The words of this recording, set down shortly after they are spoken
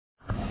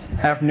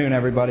Afternoon,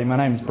 everybody. My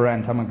name's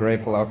Brent. I'm a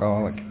grateful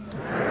alcoholic.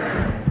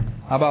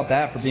 How about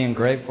that for being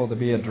grateful to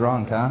be a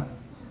drunk, huh?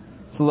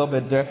 It's a little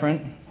bit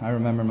different. I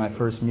remember my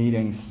first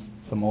meetings,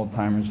 some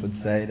old-timers would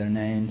say their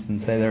names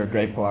and say they were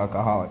grateful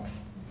alcoholics.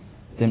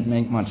 Didn't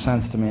make much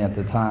sense to me at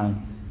the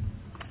time.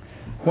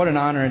 What an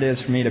honor it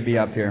is for me to be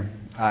up here.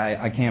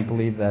 I can't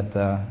believe that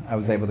I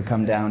was able to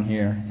come down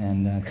here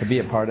and to be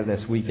a part of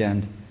this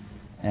weekend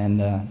and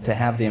to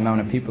have the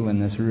amount of people in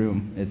this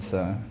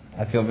room.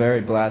 I feel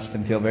very blessed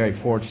and feel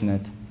very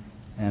fortunate,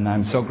 and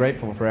I'm so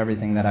grateful for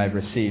everything that I've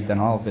received,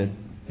 and all of it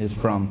is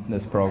from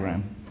this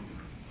program.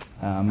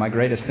 My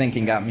greatest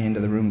thinking got me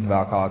into the rooms of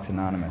Alcoholics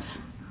Anonymous,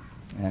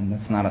 and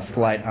that's not a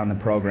slight on the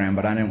program,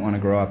 but I didn't want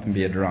to grow up and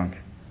be a drunk.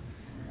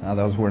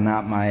 Those were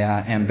not my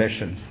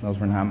ambitions. Those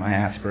were not my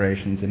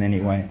aspirations in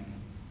any way.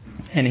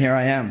 And here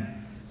I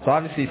am. So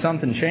obviously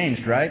something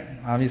changed, right?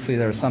 Obviously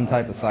there was some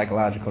type of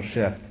psychological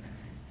shift.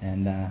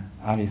 And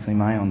obviously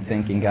my own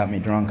thinking got me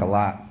drunk a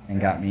lot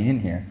and got me in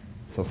here.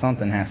 So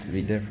something has to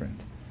be different.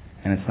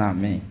 And it's not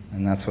me.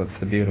 And that's what's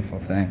the beautiful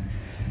thing.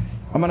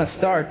 I'm going to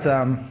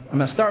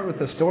start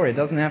with a story. It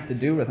doesn't have to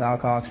do with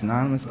Alcoholics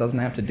Anonymous. It doesn't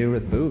have to do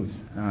with booze.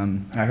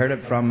 I heard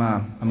it from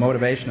a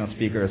motivational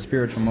speaker, a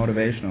spiritual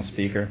motivational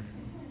speaker.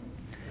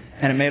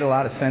 And it made a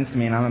lot of sense to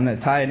me. And I'm going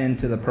to tie it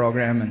into the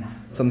program and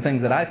some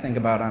things that I think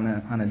about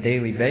on a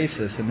daily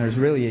basis. And there's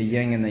really a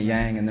yin and a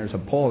yang, and there's a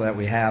pull that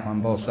we have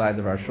on both sides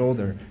of our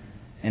shoulder.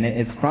 And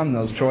it's from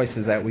those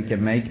choices that we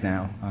can make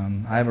now.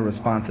 I have a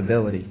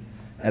responsibility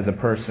as a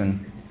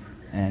person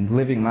and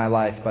living my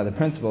life by the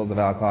principles of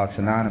Alcoholics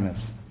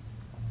Anonymous.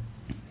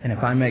 And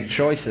if I make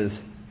choices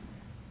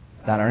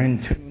that are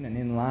in tune and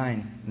in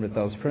line with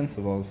those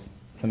principles,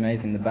 it's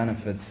amazing the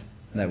benefits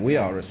that we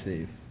all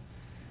receive.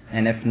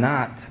 And if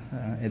not,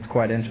 it's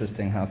quite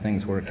interesting how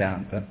things work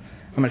out. But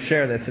I'm going to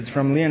share this. It's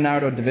from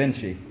Leonardo da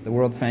Vinci, the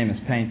world-famous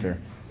painter.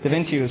 Da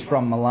Vinci was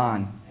from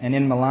Milan, and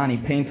in Milan he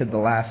painted the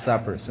Last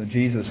Supper, so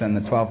Jesus and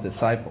the 12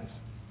 disciples.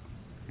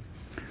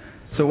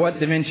 So what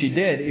Da Vinci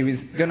did, he was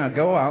going to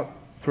go out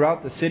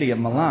throughout the city of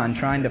Milan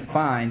trying to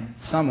find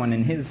someone,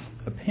 in his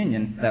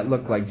opinion, that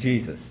looked like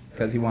Jesus,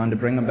 because he wanted to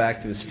bring them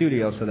back to his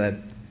studio so that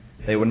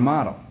they would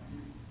model.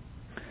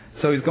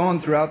 So he's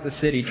going throughout the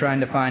city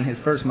trying to find his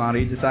first model.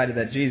 He decided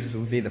that Jesus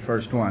would be the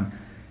first one.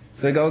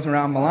 So he goes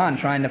around Milan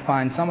trying to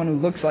find someone who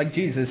looks like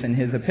Jesus in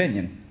his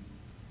opinion.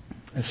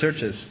 He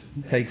searches.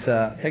 It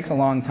takes a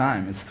long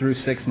time. It's through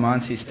 6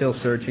 months. He's still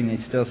searching.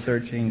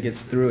 Gets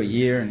through a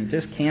year, and he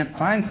just can't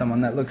find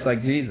someone that looks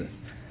like Jesus.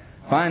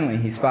 Finally,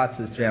 he spots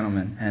this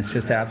gentleman, and it's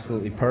just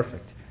absolutely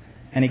perfect.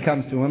 And he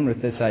comes to him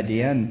with this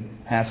idea and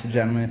asks the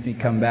gentleman if he'd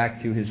come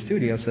back to his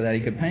studio so that he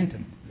could paint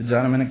him. The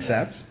gentleman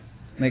accepts.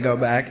 They go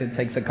back. It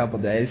takes a couple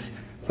days.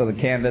 So the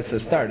canvas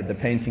has started. The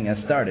painting has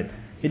started.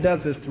 He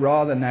does this through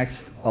all the next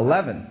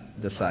 11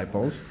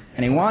 disciples,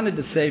 and he wanted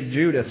to save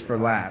Judas for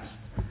last.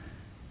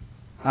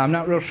 I'm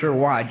not real sure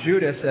why.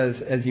 Judas,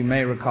 as you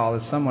may recall,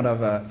 is somewhat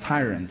of a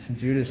tyrant.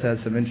 Judas has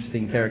some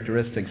interesting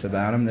characteristics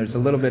about him. There's a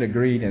little bit of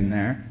greed in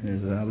there.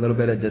 There's a little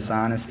bit of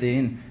dishonesty,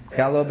 and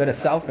got a little bit of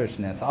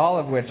selfishness, all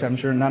of which I'm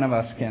sure none of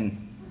us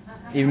can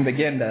even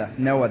begin to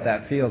know what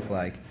that feels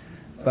like.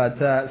 But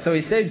so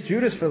he saves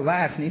Judas for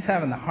last, and he's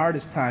having the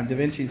hardest time. Da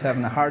Vinci's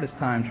having the hardest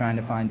time trying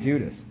to find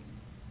Judas.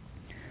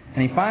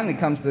 And he finally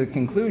comes to the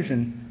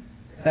conclusion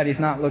that he's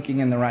not looking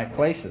in the right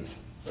places.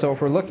 So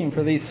if we're looking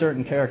for these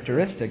certain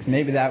characteristics,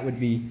 maybe that would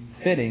be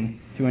fitting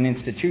to an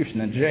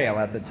institution, a jail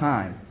at the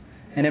time.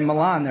 And in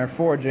Milan, there are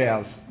 4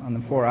 jails on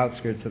the 4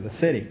 outskirts of the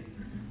city.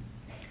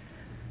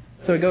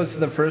 So he goes to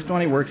the first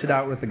one. He works it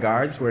out with the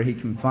guards where he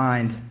can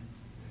find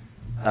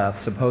a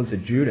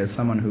supposed Judas,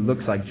 someone who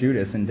looks like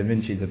Judas in Da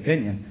Vinci's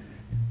opinion.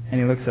 And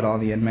he looks at all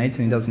the inmates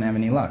and he doesn't have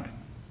any luck.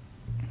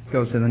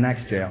 Goes to the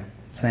next jail.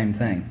 Same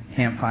thing.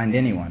 Can't find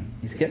anyone.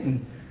 He's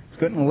getting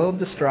a little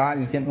distraught,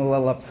 he's getting a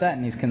little upset,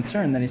 and he's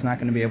concerned that he's not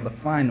going to be able to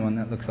find one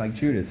that looks like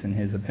Judas in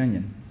his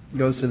opinion. He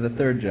goes to the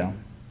 3rd jail.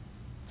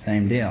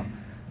 Same deal.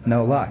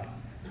 No luck.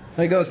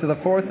 So he goes to the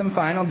 4th and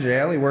final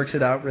jail. He works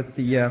it out with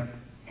the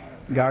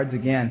guards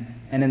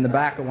again, and in the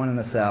back of one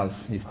of the cells,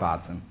 he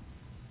spots him.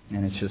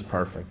 And it's just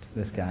perfect.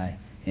 This guy,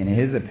 in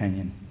his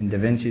opinion, in Da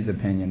Vinci's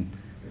opinion,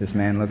 this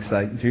man looks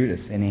like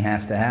Judas, and he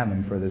has to have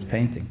him for this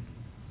painting.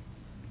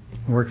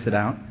 He works it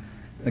out.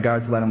 The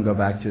guards let him go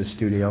back to his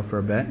studio for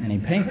a bit, and he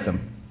paints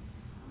him.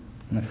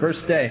 And the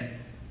first day,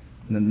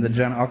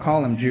 I'll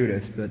call him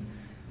Judas, but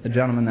the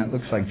gentleman that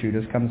looks like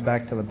Judas comes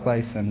back to the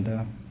place, and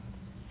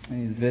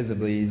he's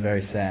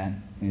very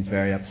sad. He's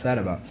very upset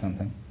about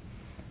something.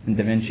 And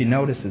Da Vinci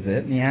notices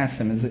it, and he asks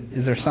him,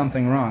 is there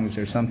something wrong? Is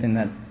there something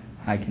that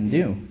I can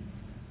do?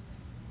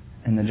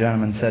 And the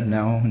gentleman said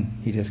no,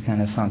 and he just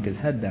kind of sunk his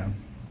head down.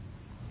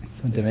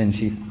 So Da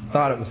Vinci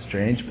thought it was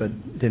strange,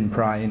 but didn't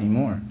pry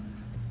anymore.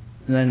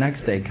 And the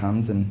next day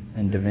comes,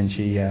 and Da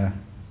Vinci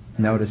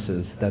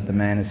notices that the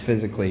man is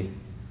physically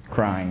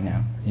crying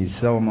now. He's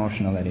so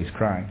emotional that he's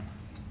crying.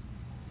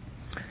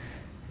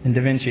 And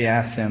Da Vinci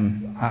asks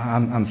him,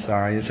 I'm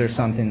sorry, is there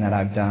something that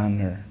I've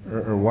done,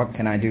 or what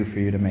can I do for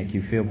you to make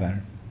you feel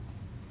better?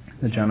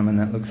 The gentleman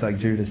that looks like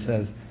Judas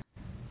says,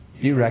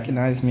 do you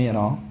recognize me at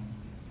all?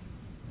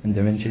 And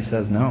Da Vinci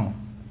says, no.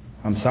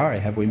 I'm sorry,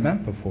 have we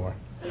met before?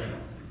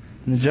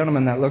 And the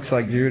gentleman that looks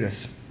like Judas,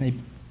 he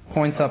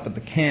points up at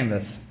the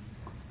canvas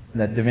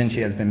that Da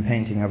Vinci has been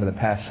painting over the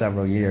past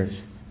several years.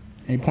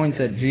 And he points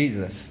at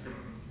Jesus,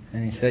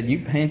 and he said,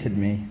 you painted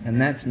me, and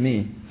that's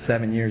me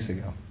 7 years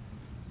ago.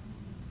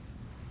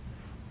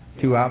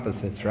 Two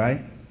opposites,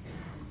 right?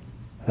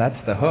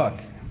 That's the hook.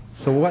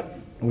 So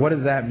what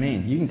does that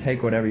mean? You can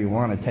take whatever you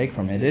want to take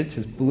from it. It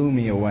just blew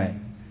me away.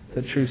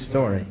 It's a true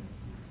story.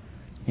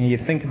 And you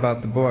think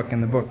about the book,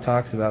 and the book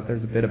talks about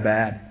there's a bit of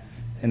bad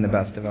in the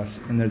best of us,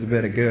 and there's a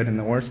bit of good in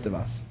the worst of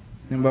us.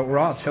 But we're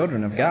all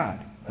children of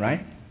God,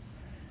 right?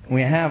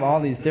 We have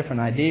all these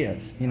different ideas,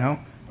 you know.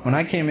 When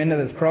I came into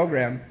this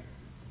program,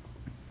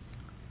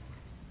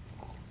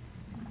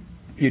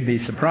 you'd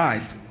be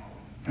surprised,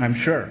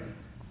 I'm sure.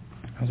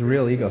 I was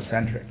real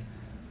egocentric,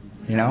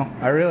 you know.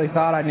 I really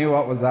thought I knew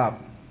what was up.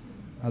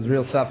 I was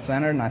real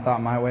self-centered, and I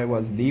thought my way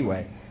was the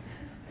way.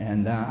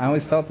 And I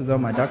always felt as though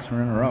my ducks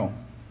were in a row.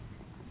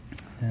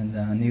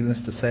 And needless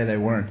to say, they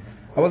weren't.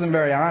 I wasn't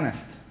very honest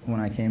when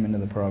I came into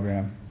the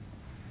program.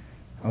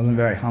 I wasn't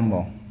very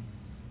humble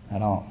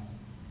at all.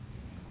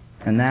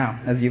 And now,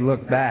 as you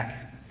look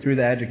back through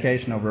the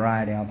educational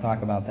variety, I'll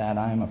talk about that.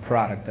 I am a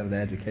product of the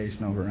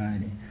educational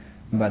variety.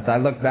 But I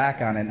look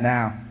back on it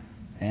now,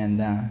 and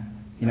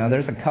you know,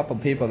 there's a couple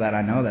people that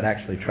I know that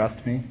actually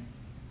trust me.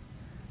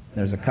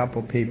 There's a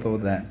couple people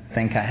that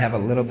think I have a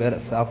little bit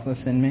of selfless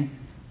in me.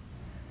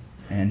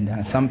 And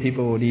some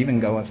people would even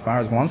go as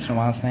far as once in a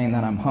while saying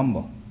that I'm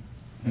humble.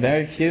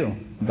 Very few,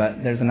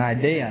 but there's an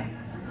idea.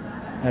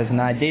 There's an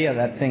idea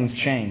that things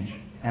change,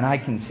 and I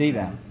can see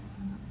that.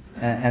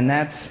 And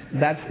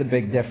that's the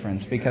big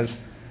difference, because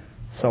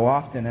so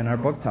often, and our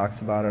book talks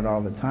about it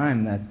all the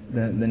time, that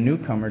the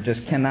newcomer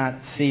just cannot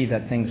see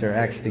that things are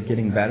actually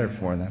getting better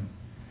for them.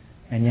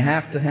 And you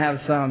have to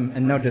have some,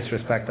 and no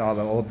disrespect to all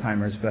the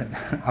old-timers, but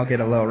I'll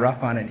get a little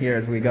rough on it here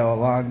as we go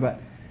along, but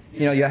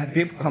you know, you have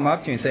people come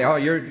up to you and say, oh,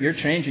 you're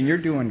changing, you're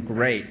doing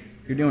great.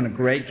 You're doing a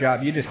great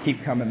job. You just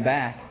keep coming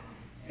back,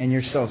 and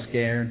you're so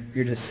scared.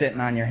 You're just sitting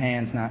on your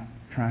hands, not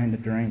trying to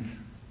drink.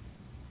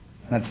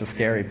 That's a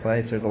scary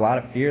place. There's a lot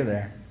of fear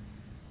there,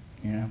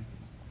 you know.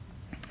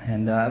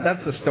 And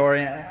that's the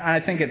story.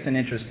 I think it's an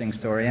interesting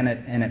story, and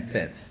it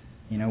fits.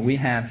 You know, we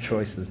have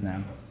choices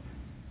now.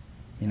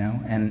 You know,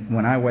 and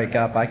when I wake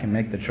up, I can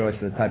make the choice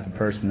of the type of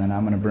person that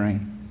I'm going to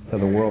bring to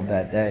the world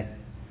that day.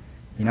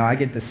 You know, I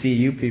get to see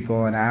you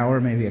people an hour,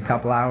 maybe a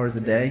couple hours a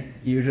day,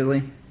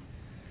 usually.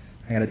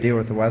 I got to deal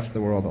with the rest of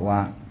the world a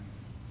lot.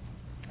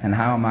 And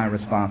how am I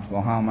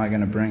responsible? How am I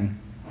going to bring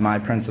my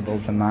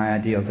principles and my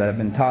ideals that have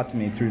been taught to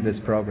me through this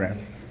program?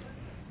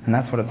 And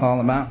that's what it's all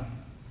about.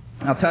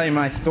 I'll tell you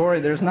my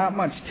story. There's not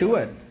much to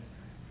it.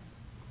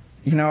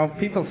 You know,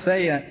 people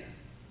say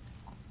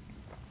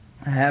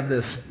I have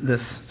this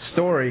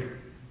story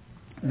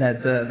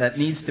that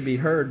needs to be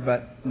heard,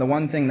 but the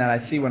one thing that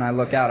I see when I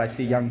look out, I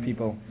see young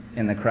people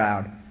in the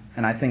crowd,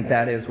 and I think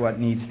that is what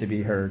needs to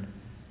be heard.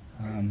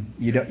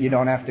 You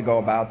don't have to go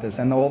about this.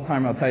 And the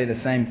old-timer will tell you the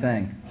same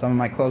thing. Some of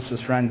my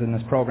closest friends in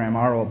this program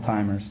are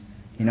old-timers.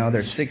 You know,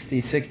 they're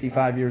 60,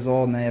 65 years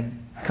old, and they have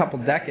a couple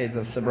decades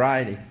of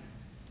sobriety.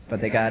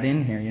 But they got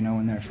in here, you know,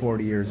 when they're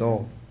 40 years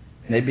old.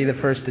 And they'd be the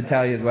first to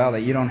tell you as well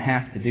that you don't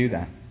have to do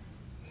that.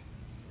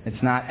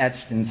 It's not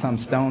etched in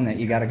some stone that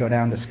you got to go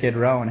down to Skid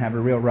Row and have a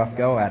real rough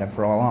go at it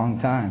for a long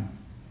time.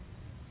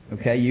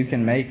 Okay, you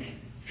can make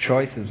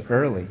choices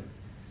early.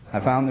 I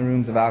found the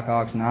rooms of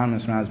Alcoholics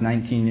Anonymous when I was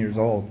 19 years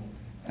old,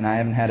 and I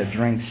haven't had a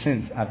drink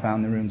since I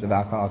found the rooms of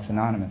Alcoholics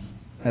Anonymous.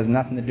 It has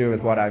nothing to do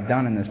with what I've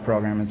done in this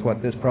program. It's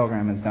what this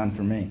program has done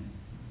for me.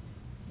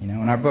 You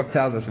know, and our book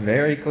tells us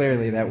very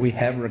clearly that we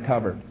have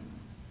recovered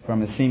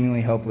from a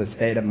seemingly hopeless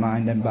state of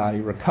mind and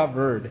body.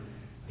 Recovered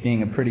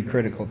being a pretty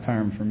critical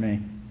term for me.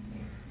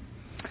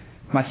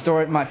 My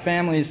story, my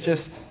family is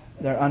just,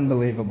 they're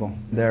unbelievable.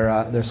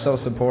 They're so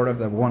supportive.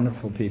 They're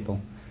wonderful people.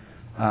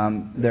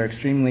 They're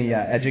extremely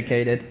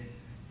educated,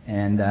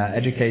 and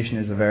education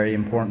is a very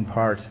important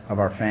part of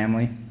our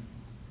family.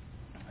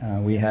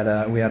 We had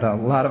a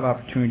lot of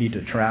opportunity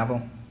to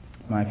travel.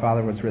 My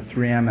father was with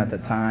 3M at the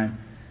time,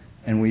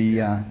 and we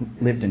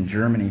lived in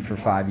Germany for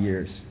 5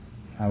 years.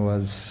 I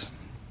was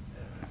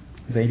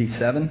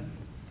 87?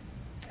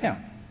 Yeah,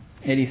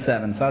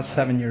 87. So I was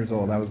 7 years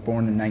old. I was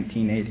born in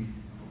 1980.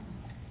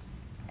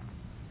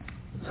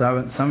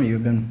 So some of you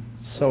have been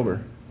sober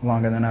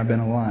longer than I've been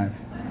alive.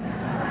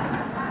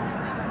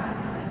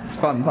 It's a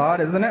fun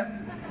thought, isn't it?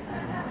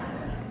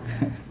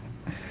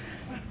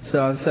 So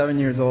I was 7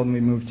 years old, and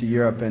we moved to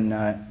Europe. And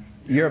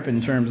Europe,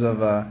 in terms of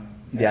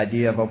the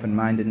idea of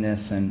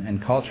open-mindedness and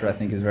culture, I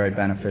think is very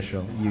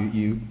beneficial.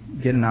 You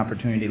get an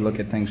opportunity to look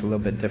at things a little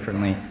bit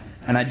differently.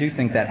 And I do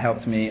think that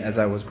helped me as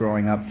I was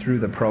growing up through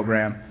the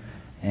program.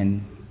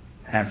 And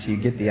after you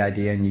get the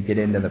idea and you get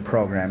into the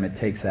program, it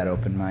takes that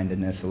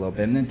open-mindedness a little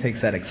bit, and it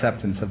takes that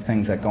acceptance of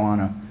things that go on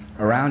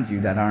around you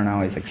that aren't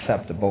always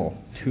acceptable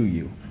to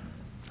you.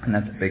 And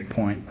that's a big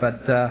point.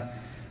 But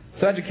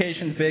So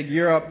education's big.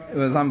 Europe, it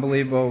was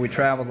unbelievable. We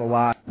traveled a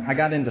lot. I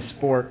got into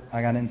sport.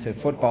 I got into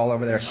football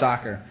over there,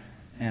 soccer.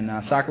 And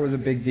soccer was a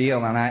big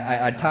deal. And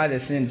I tie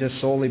this in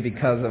just solely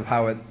because of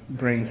how it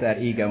brings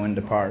that ego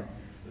into part.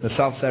 The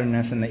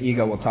self-centeredness and the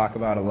ego we'll talk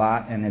about a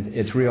lot, and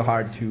it's real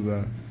hard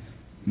to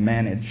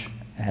manage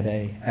at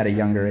a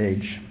younger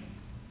age.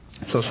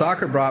 So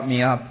soccer brought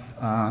me up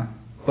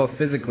both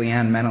physically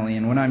and mentally.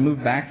 And when I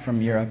moved back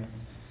from Europe,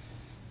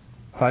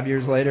 5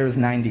 years later, it was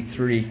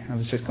 93. I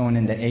was just going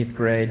into 8th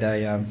grade.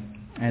 I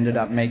ended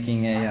up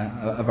making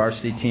a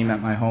varsity team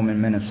at my home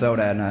in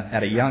Minnesota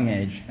at a young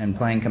age and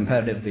playing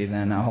competitively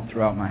then all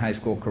throughout my high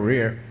school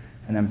career,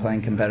 and then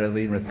playing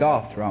competitively with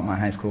golf throughout my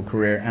high school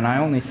career. And I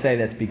only say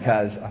this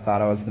because I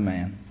thought I was the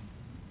man.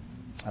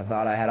 I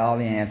thought I had all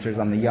the answers.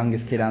 I'm the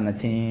youngest kid on the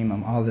team.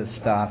 I'm all this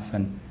stuff.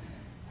 And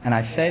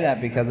I say that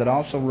because it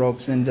also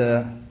ropes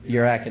into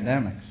your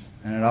academics,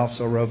 and it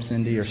also ropes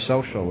into your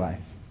social life.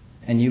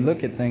 And you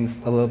look at things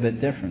a little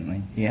bit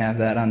differently. You have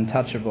that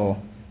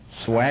untouchable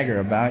swagger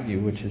about you,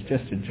 which is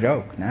just a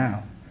joke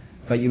now.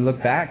 But you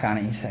look back on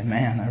it and you say,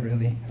 man,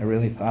 I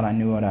really thought I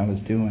knew what I was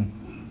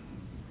doing.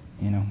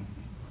 You know.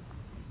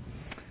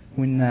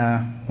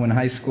 When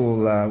high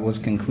school was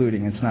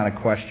concluding, it's not a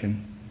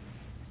question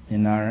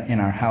in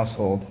our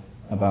household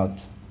about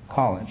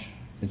college.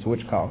 It's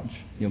which college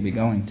you'll be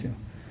going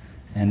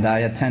to. And I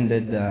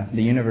attended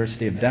the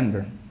University of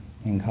Denver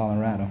in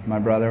Colorado. My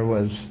brother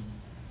was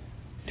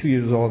 2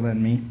 years older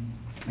than me,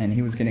 and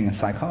he was getting a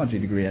psychology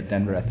degree at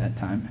Denver at that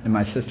time. And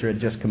my sister had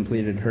just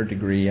completed her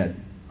degree at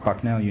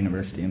Bucknell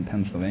University in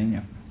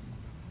Pennsylvania.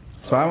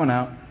 So I went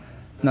out,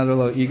 another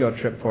little ego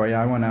trip for you.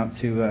 I went out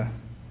to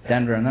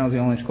Denver, and that was the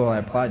only school I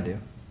applied to.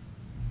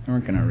 They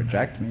weren't going to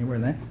reject me, were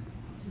they?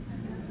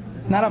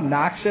 Not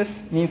obnoxious.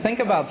 I mean, think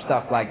about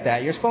stuff like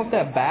that. You're supposed to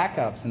have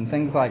backups and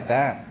things like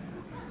that.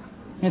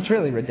 It's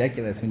really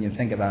ridiculous when you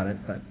think about it,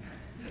 but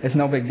it's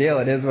no big deal.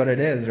 It is what it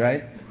is,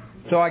 right?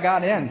 So I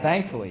got in,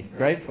 thankfully,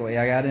 gratefully.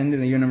 I got into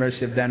the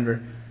University of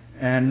Denver.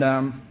 And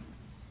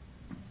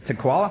to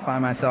qualify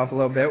myself a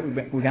little bit,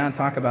 we're going to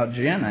talk about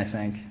gin, I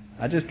think.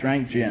 I just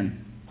drank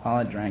gin. All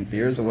I drank.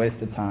 Beer's a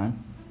waste of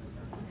time.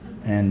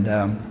 And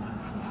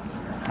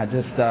I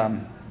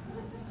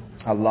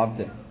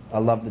loved it. I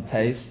loved the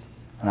taste,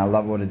 and I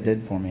loved what it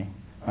did for me.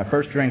 My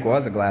first drink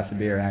was a glass of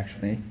beer,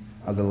 actually.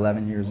 I was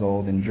 11 years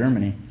old in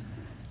Germany.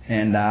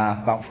 And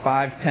about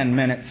 5-10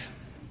 minutes,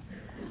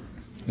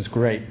 it was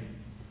great.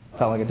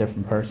 Felt like a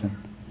different person.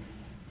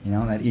 You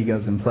know, that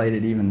ego's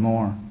inflated even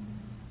more.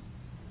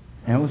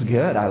 And it was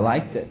good. I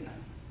liked it.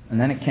 And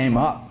then it came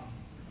up.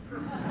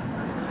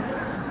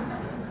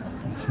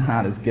 It's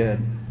not as good.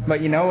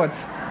 But you know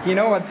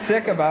what's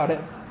sick about it?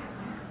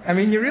 I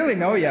mean, you really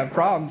know you have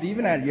problems,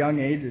 even at young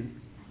ages.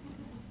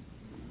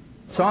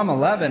 So I'm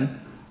 11,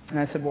 and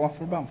I said, well,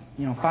 for about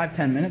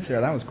 5-10 minutes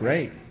there, that was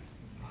great.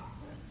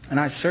 And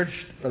I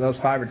searched for those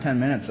 5 or 10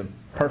 minutes of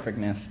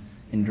perfectness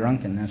in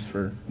drunkenness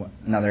for,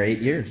 another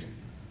 8 years.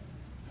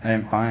 I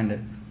didn't find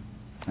it.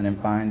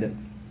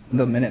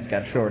 The minutes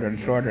got shorter and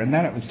shorter, and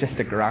then it was just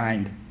a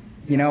grind.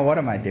 You know, what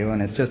am I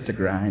doing? It's just a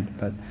grind.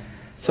 But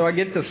so I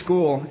get to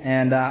school,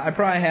 and I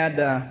probably had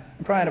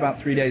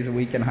about 3 days a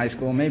week in high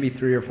school, maybe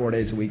 3 or 4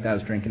 days a week I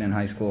was drinking in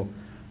high school.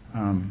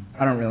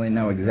 I don't really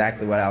know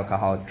exactly what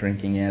alcoholic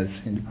drinking is.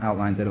 It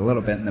outlines it a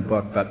little bit in the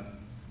book, but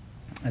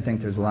I think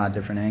there's a lot of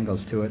different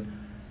angles to it.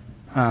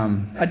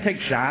 I'd take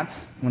shots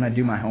when I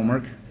do my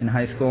homework in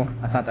high school.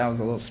 I thought that was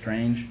a little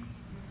strange.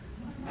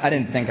 I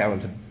didn't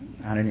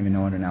even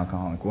know what an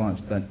alcoholic was,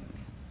 but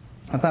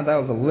I thought that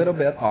was a little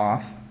bit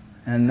off.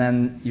 And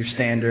then your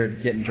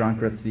standard getting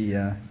drunk with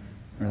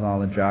all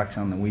the jocks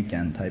on the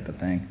weekend type of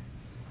thing.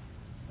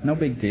 No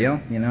big deal,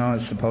 I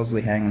was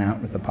supposedly hanging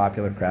out with the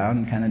popular crowd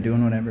and kind of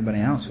doing what everybody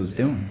else was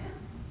doing.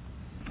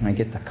 And I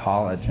get to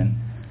college and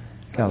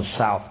it goes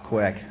south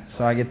quick.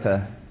 So I get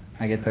to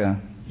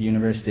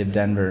University of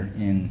Denver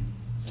in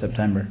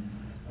September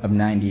of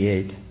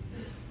 '98,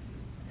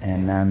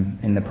 and I'm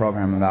in the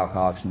program of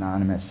Alcoholics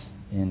Anonymous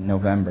in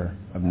November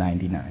of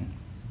 '99.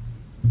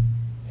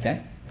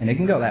 Okay? And it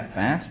can go that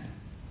fast.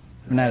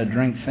 I haven't had a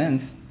drink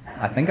since.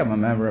 I think I'm a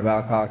member of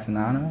Alcoholics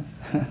Anonymous.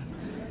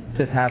 It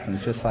just happens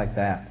just like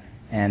that.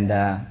 And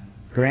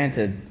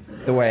granted,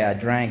 the way I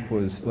drank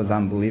was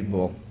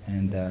unbelievable.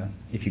 And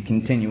if you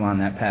continue on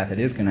that path, it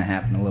is going to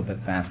happen a little bit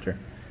faster.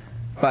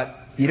 But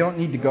you don't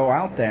need to go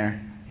out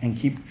there and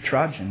keep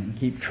trudging.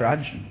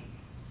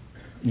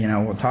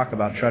 We'll talk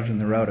about trudging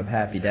the road of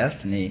happy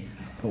destiny,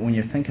 but when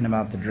you're thinking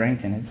about the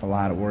drinking, it's a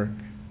lot of work.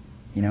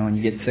 And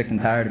you get sick and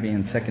tired of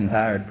being sick and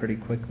tired pretty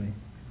quickly.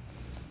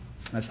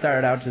 I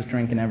started out just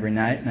drinking every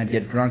night, and I'd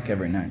get drunk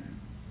every night.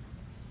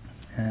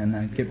 And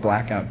I'd get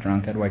blackout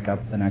drunk. I'd wake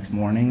up the next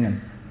morning,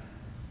 and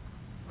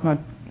my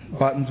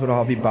buttons would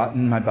all be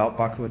buttoned, my belt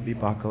buckle would be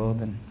buckled,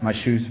 and my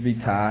shoes would be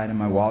tied, and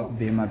my wallet would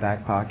be in my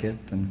back pocket,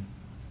 and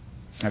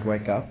I'd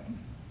wake up.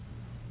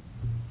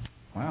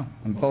 Wow,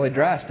 I'm fully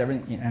dressed,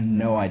 everything, and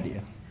no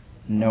idea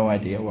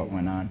what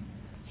went on.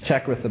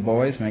 Check with the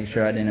boys, make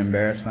sure I didn't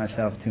embarrass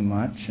myself too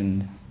much,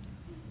 and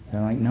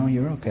they're like, no,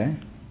 you're okay.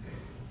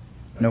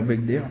 No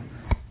big deal.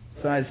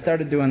 So I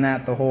started doing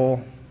that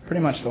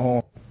pretty much the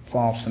whole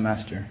fall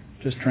semester,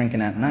 just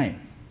drinking at night.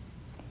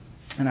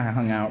 And I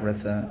hung out with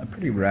a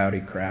pretty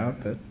rowdy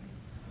crowd, but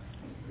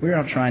we were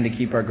all trying to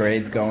keep our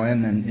grades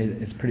going, and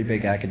it's a pretty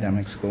big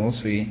academic school,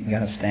 so you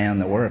got to stay on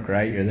the work,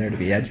 right? You're there to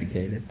be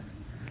educated.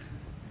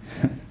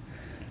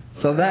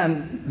 So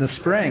then, the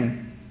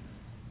spring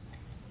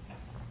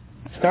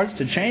starts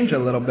to change a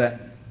little bit.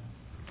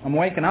 I'm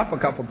waking up a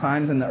couple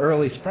times in the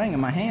early spring,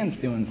 and my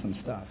hand's doing some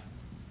stuff.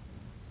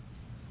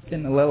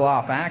 Getting a little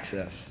off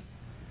axis.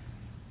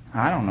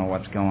 I don't know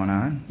what's going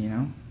on, you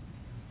know.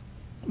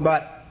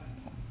 But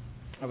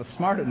I was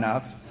smart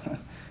enough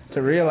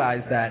to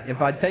realize that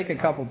if I take a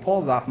couple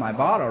pulls off my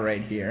bottle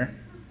right here,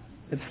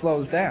 it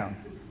slows down.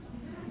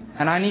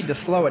 And I need to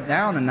slow it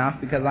down enough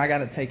because I got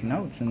to take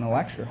notes in the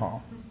lecture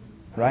hall,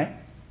 right?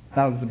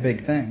 That was the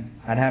big thing.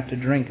 I'd have to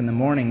drink in the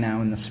morning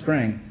now in the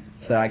spring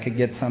so that I could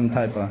get some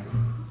type of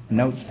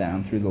notes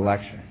down through the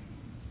lecture.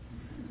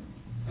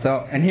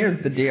 So, and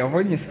here's the deal.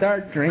 When you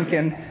start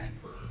drinking,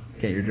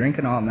 okay, you're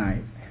drinking all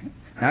night.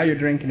 Now you're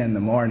drinking in the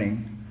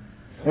morning.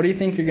 What do you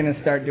think you're going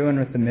to start doing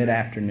with the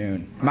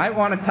mid-afternoon? Might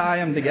want to tie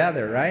them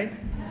together, right?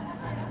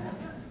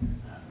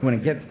 When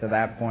it gets to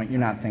that point, you're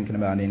not thinking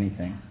about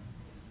anything,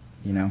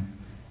 you know.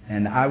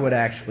 And I would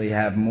actually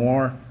have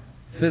more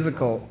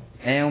physical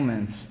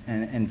ailments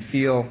and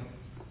feel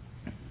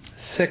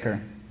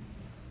sicker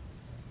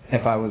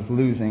if I was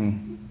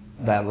losing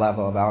that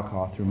level of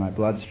alcohol through my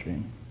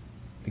bloodstream.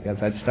 Because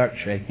I'd start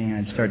shaking,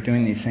 I'd start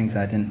doing these things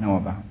I didn't know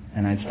about.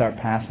 And I'd start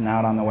passing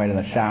out on the way to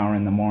the shower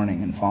in the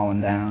morning and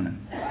falling down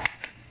and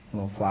a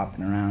little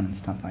flopping around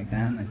and stuff like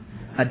that. And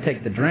I'd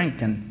take the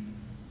drink and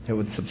it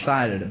would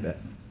subside it a bit.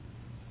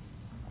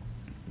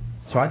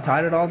 So I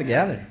tied it all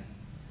together.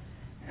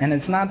 And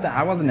it's not that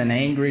I wasn't an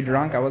angry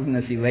drunk, I wasn't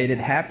this elated,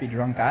 happy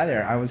drunk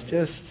either. I was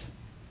just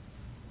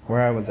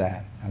where I was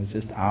at. I was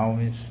just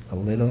always a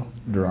little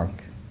drunk.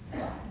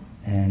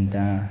 And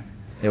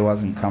it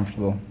wasn't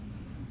comfortable.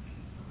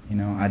 You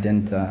know, I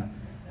didn't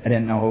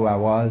know who I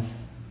was.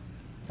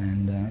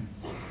 And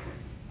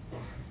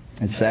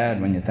it's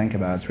sad when you think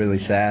about it. It's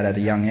really sad at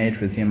a young age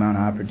with the amount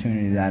of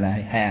opportunity that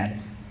I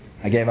had.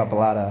 I gave up a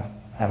lot of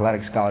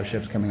athletic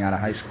scholarships coming out of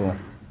high school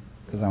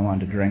because I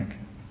wanted to drink.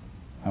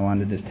 I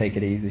wanted to just take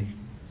it easy.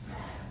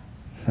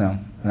 So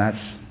that's,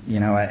 you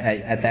know,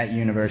 at that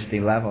university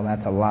level,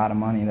 that's a lot of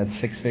money.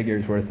 That's 6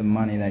 figures worth of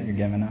money that you're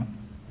giving up.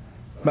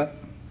 But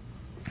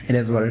it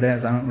is what it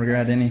is. I don't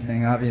regret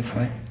anything,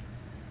 obviously.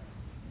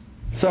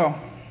 So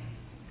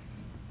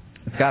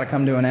it's got to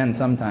come to an end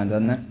sometime,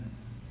 doesn't it?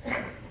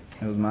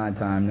 It was my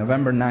time.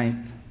 November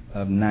 9th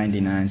of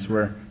 99.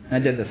 So I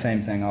did the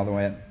same thing all the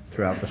way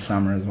throughout the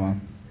summer as well.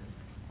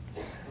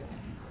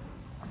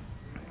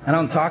 I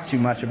don't talk too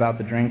much about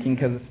the drinking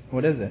because,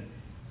 what is it?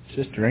 It's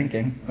just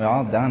drinking. We've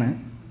all done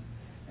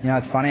it. You know,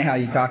 it's funny how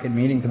you talk in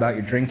meetings about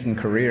your drinking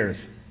careers.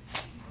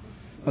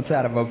 What's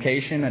that, a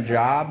vocation, a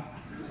job?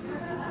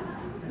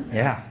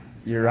 Yeah,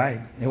 you're right.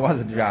 It was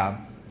a job.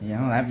 You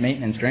know, that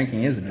maintenance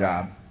drinking is a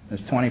job.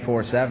 It's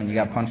 24/7. You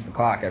got to punch the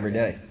clock every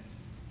day.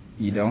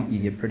 You don't, you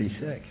get pretty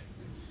sick.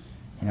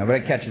 You know, but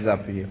it catches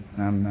up with you.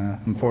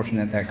 I'm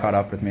fortunate that caught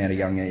up with me at a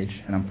young age,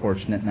 and I'm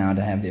fortunate now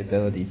to have the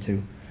ability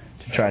to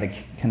try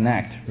to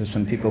connect with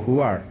some people who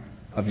are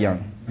of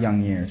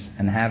young years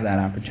and have that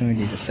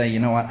opportunity to say, you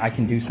know what, I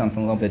can do something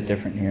a little bit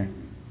different here.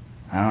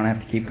 I don't have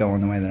to keep going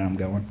the way that I'm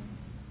going.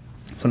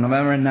 So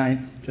November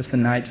 9th, just a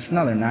night, just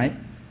another night.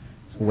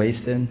 Just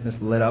wasted,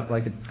 just lit up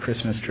like a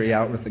Christmas tree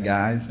out with the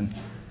guys, and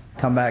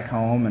come back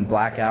home and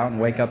black out and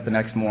wake up the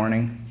next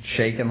morning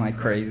shaking like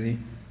crazy.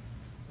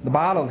 The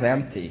bottle's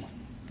empty.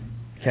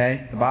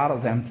 Okay? The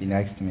bottle's empty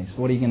next to me.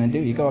 So what are you going to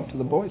do? You go up to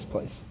the boys'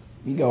 place.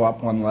 You go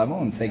up one level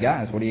and say,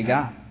 guys, what do you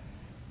got?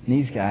 And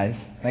these guys,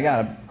 they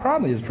got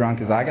probably as drunk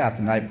as I got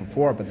the night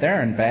before, but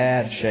they're in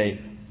bad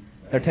shape.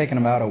 They're taking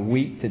about a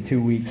week to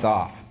 2 weeks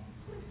off.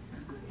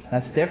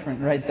 That's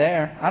different right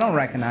there. I don't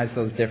recognize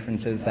those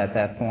differences at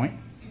that point.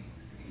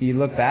 You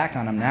look back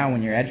on them now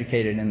when you're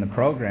educated in the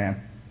program,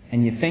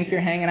 and you think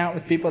you're hanging out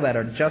with people that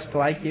are just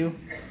like you.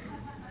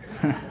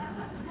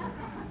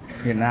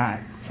 You're not.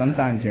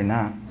 Sometimes you're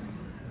not.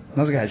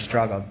 Those guys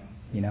struggled,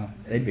 you know.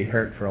 They'd be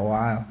hurt for a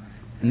while.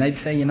 And they'd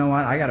say, you know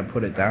what, I got to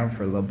put it down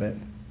for a little bit.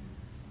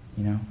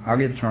 You know, I'll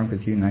get drunk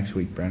with you next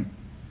week, Brent.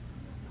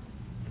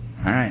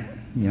 All right,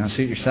 you know,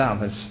 suit yourself.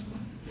 Let's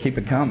keep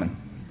it coming.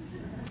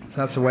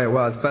 So that's the way it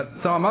was. But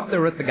so I'm up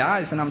there with the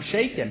guys, and I'm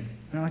shaking. And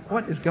they're like,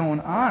 what is going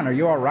on? Are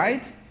you all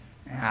right?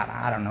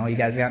 I don't know. You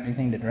guys got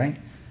anything to drink?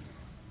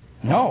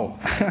 No,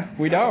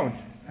 we don't.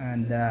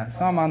 And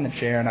so I'm on the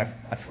chair, and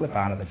I slip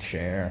out of the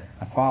chair.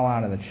 I fall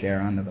out of the chair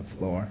onto the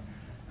floor,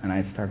 and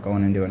I start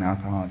going into an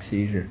alcoholic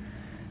seizure.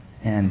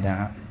 And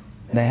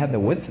they had the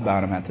wits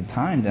about them at the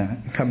time to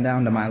come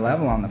down to my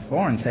level on the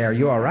floor and say, are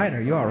you all right?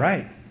 Are you all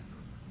right?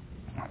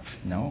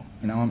 No.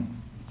 You know,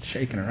 I'm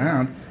shaking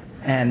around.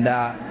 And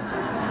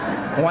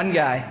one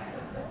guy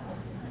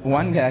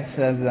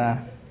says,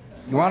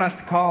 you want us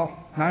to call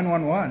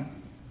 911?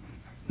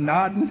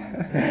 Nodding.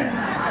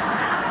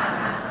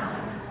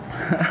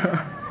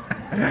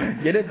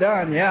 Get it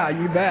done, yeah,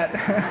 you bet.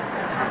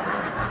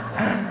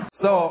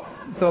 So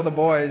the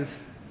boys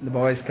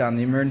come,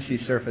 the emergency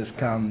service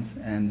comes,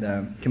 and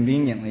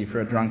conveniently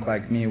for a drunk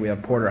like me, we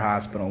have Porter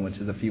Hospital, which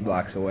is a few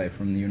blocks away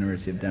from the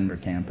University of Denver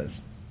campus.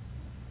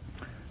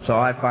 So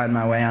I find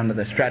my way onto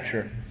the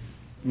stretcher.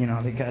 You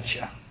know, they got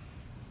you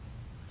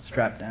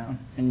strapped down,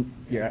 and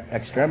your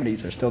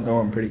extremities are still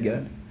going pretty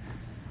good.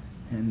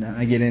 And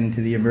I get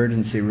into the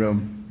emergency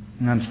room,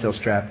 and I'm still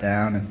strapped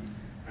down. And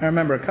I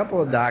remember a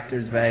couple of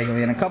doctors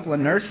vaguely, and a couple of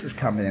nurses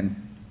come in,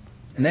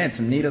 and they had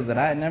some needles that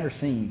I had never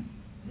seen.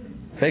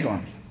 Big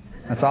ones.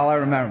 That's all I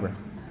remember.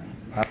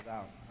 I was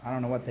out. I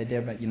don't know what they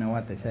did, but you know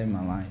what? They saved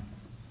my life.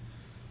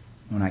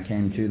 When I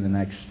came to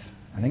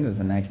I think it was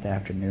the next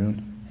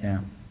afternoon,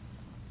 yeah.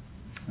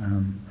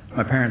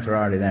 My parents were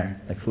already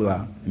there. They flew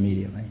out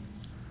immediately.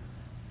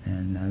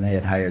 And they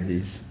had hired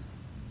these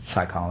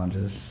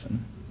psychologists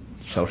and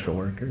social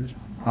workers,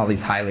 all these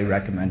highly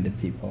recommended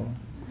people.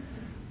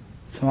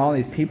 So all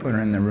these people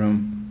are in the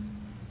room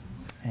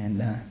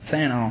and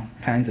saying all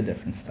kinds of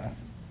different stuff.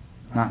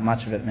 Not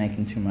much of it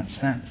making too much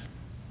sense.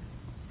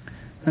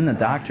 Then the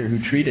doctor who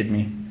treated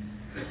me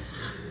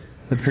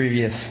the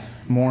previous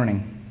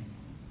morning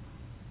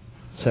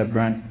said,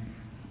 "Brent,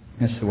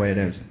 this is the way it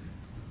is.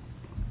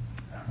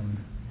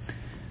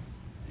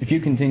 If you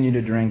continue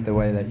to drink the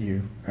way that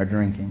you are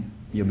drinking,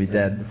 you'll be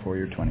dead before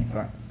you're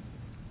 25.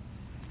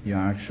 You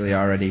actually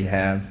already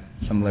have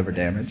some liver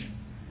damage,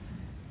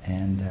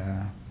 and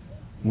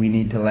we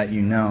need to let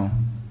you know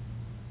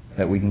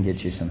that we can get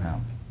you some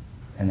help,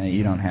 and that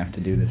you don't have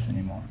to do this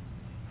anymore."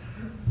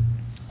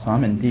 So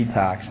I'm in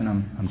detox, and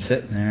I'm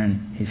sitting there,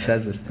 and he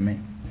says this to me.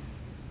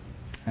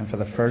 And for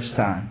the first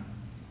time,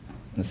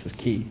 this is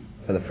key,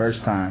 for the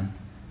first time,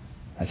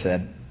 I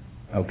said,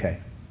 okay.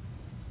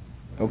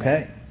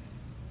 Okay.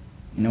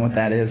 You know what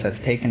that is? That's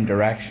taking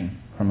direction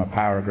from a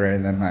power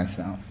greater than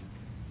myself.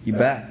 You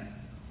bet.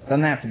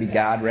 Doesn't have to be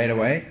God right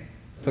away.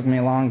 It took me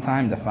a long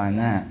time to find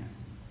that.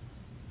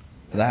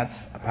 But that's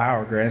a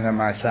power greater than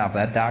myself.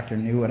 That doctor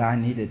knew what I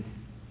needed,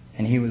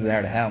 and he was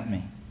there to help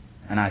me.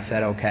 And I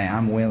said, okay,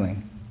 I'm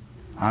willing.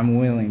 I'm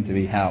willing to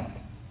be helped.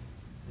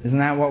 Isn't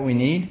that what we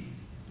need?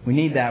 We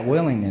need that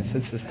willingness.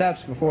 It's the steps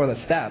before the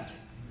steps.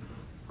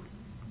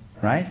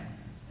 Right?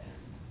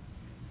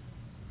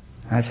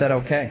 I said,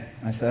 okay.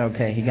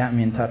 He got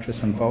me in touch with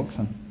some folks.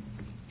 And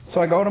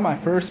so I go to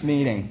my first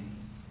meeting.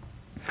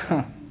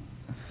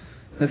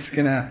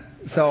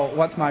 So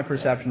what's my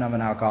perception of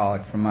an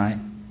alcoholic from my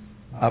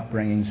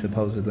upbringing,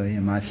 supposedly,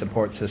 and my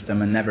support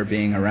system, and never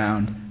being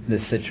around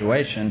this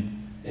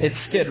situation? It's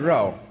Skid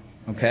Row,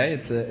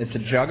 okay? It's a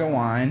jug of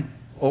wine,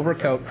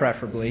 overcoat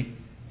preferably,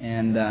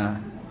 and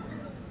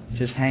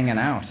just hanging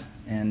out.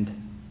 And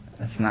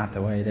that's not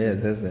the way it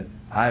is it?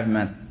 I've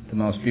met the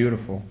most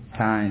beautiful,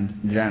 kind,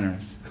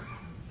 generous,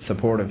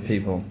 supportive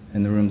people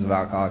in the rooms of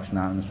Alcoholics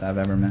Anonymous I've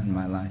ever met in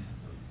my life.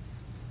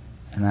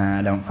 And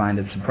I don't find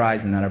it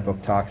surprising that our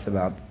book talks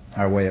about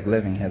our way of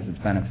living has its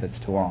benefits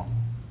to all.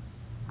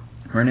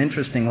 We're an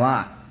interesting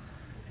lot.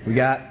 We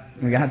got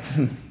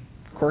some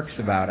quirks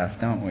about us,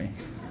 don't we?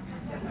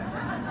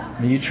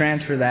 When you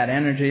transfer that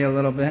energy a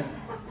little bit,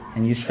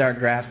 and you start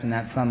grasping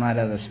that sunlight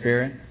of the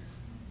Spirit,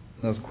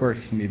 those quirks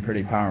can be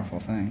pretty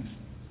powerful things.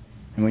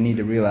 And we need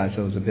to realize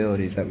those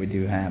abilities that we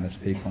do have as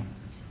people.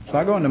 So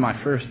I go into my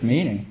first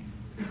meeting.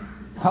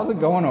 How's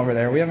it going over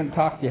there? We haven't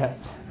talked yet.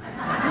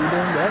 You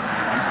doing good?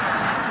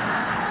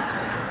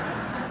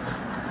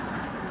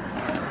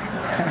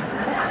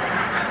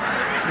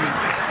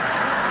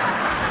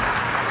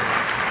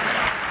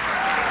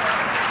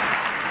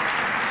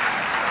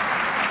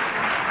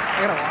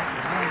 I gotta walk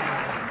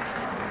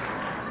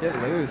around. Get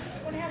loose.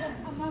 Want to have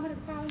a moment of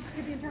silence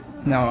to the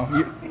interpreter? No.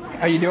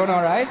 Are you doing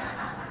all right?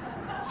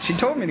 She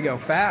told me to go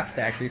fast,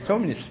 actually. She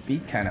told me to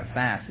speak kind of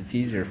fast. It's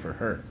easier for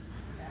her.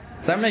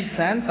 Does that make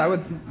sense? It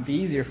would be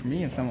easier for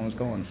me if someone was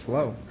going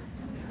slow.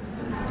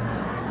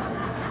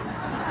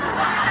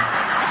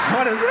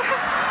 What is it?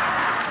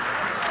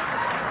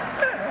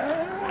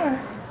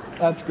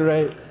 That's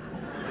great.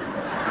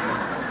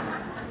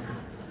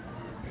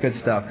 Good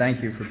stuff.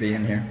 Thank you for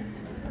being here.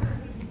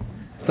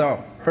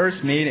 So,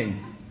 first meeting.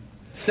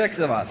 6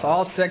 of us,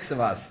 all 6 of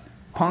us.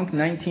 Punk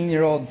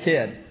 19-year-old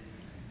kid.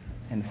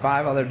 And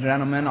 5 other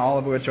gentlemen, all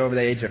of which over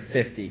the age of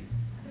 50.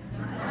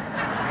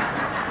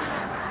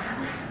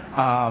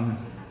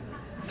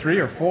 3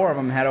 or 4 of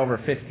them had over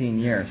 15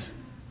 years.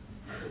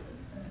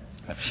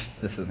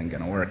 This isn't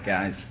going to work,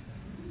 guys.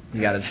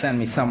 You got to send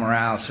me somewhere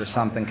else or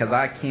something, because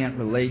I can't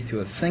relate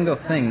to a single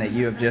thing that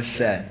you have just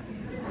said.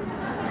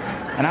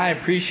 And I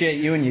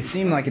appreciate you, and you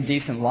seem like a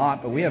decent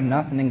lot, but we have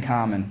nothing in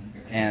common.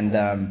 And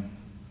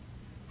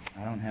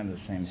I don't have the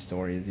same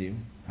story as you.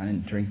 I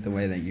didn't drink the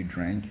way that you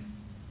drank.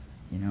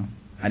 You know,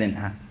 I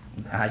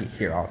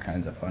hear all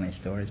kinds of funny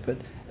stories, but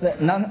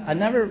I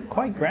never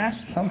quite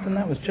grasped something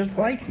that was just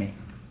like me.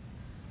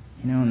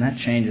 You know, and that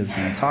changes when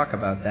I talk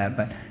about that.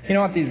 But you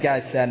know what these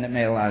guys said, and it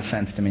made a lot of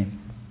sense to me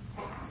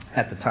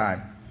at the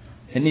time.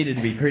 It needed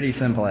to be pretty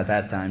simple at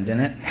that time,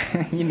 didn't it?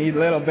 You need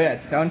little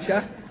bits, don't you?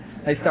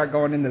 They start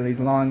going into these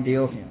long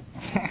deals. You know,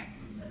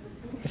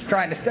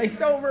 trying to stay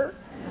sober.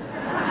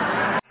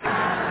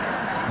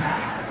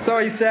 So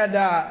he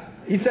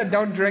said,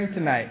 don't drink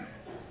tonight.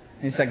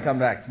 He said, come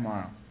back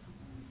tomorrow.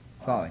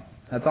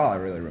 That's all I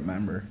really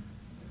remember.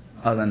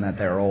 Other than that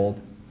they're old.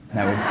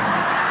 That was,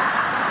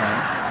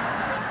 right?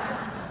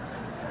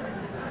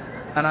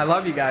 And I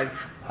love you guys.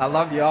 I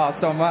love you all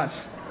so much.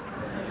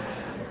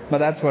 But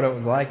that's what it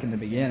was like in the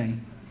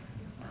beginning.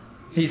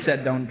 He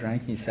said, don't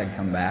drink. He said,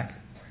 come back.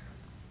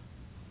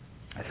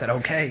 I said,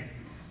 okay.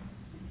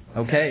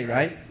 Okay,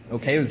 right?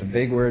 Okay was a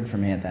big word for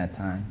me at that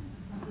time.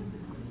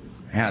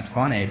 Yeah, it's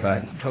funny,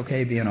 but it's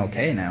okay being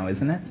okay now,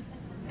 isn't it?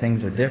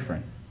 Things are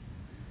different.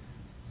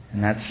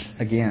 And that's,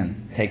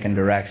 again, taking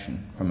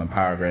direction from a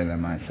power greater than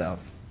myself.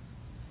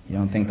 You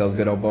don't think those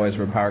good old boys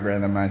were power greater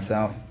than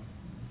myself?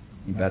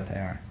 You bet they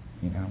are.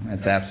 You know,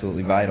 it's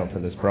absolutely vital to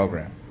this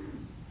program.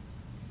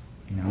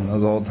 You know,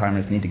 those old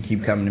timers need to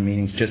keep coming to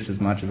meetings just as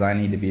much as I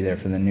need to be there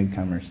for the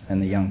newcomers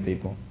and the young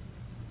people.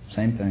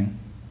 Same thing.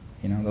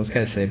 You know, those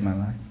guys saved my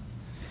life.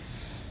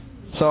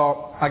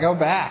 So I go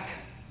back.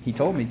 He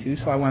told me to,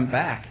 so I went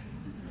back.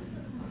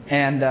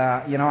 And,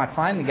 you know, I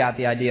finally got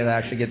the idea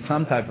that I should get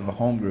some type of a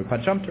home group. I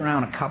jumped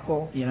around a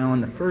couple, you know, in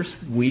the first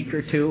week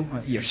or two.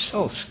 You're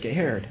so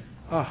scared.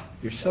 Oh,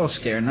 you're so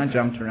scared. And I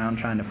jumped around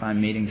trying to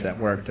find meetings that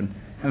worked. And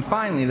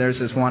finally, there's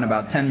this one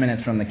about 10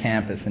 minutes from the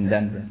campus in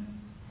Denver.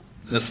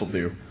 This will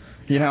do.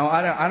 You know,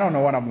 I don't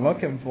know what I'm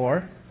looking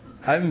for.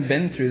 I haven't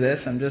been through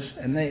this.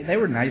 And they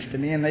were nice to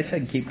me, and they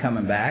said keep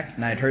coming back.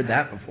 And I'd heard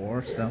that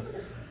before,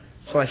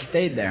 so I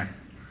stayed there,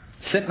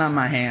 sitting on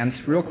my hands,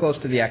 real close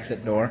to the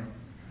exit door,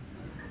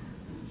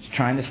 just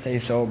trying to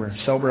stay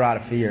sober out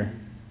of fear.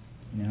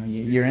 You know,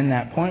 you're in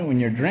that point when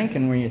you're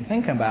drinking where you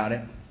think about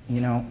it.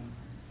 You know,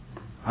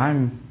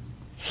 I'm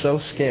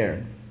so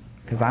scared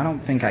because I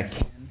don't think I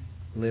can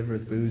live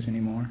with booze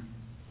anymore,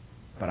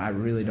 but I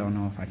really don't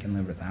know if I can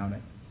live without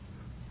it.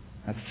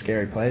 That's a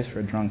scary place for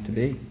a drunk to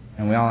be,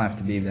 and we all have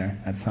to be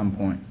there at some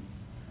point.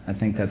 I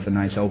think that's a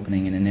nice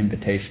opening and an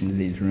invitation to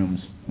these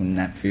rooms when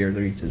that fear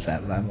reaches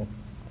that level.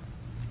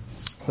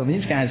 So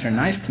these guys are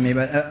nice to me,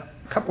 but a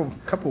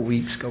couple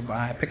weeks go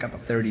by. I pick up a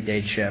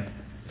 30-day chip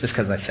just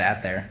because I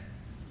sat there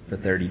for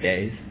 30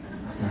 days.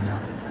 You know.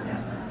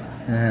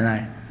 And then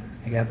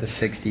I got the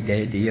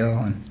 60-day deal,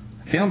 and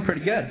feeling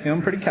pretty good,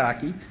 feeling pretty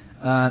cocky.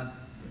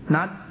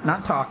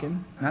 Not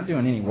talking, not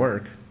doing any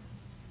work.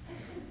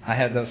 I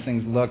had those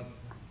things look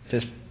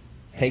just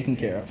taken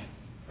care of.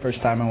 First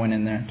time I went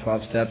in there,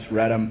 12 steps,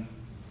 read them.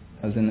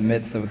 I was in the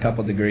midst of a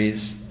couple degrees.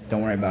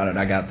 Don't worry about it,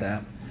 I got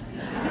that.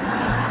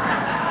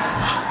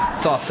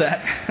 It's all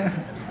set.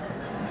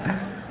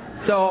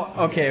 So,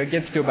 okay, it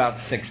gets to about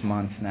 6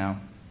 months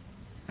now.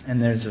 And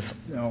there's this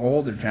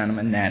older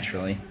gentleman,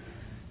 naturally.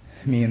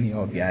 Me and the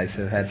old guys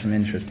have had some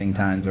interesting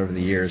times over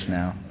the years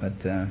now. But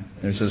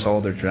there's this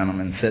older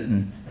gentleman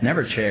sitting,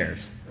 never chairs,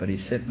 but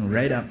he's sitting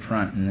right up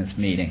front in this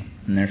meeting.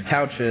 And there's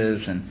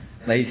couches and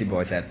lazy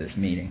boys at this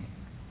meeting.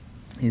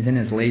 He's in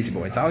his lazy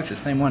boy. It's always the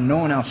same one. No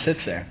one else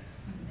sits there.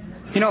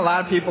 You know, a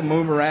lot of people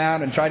move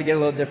around and try to get a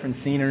little different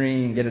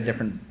scenery and get a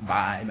different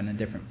vibe and a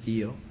different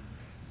feel.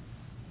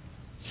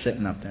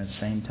 Sitting up there at the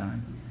same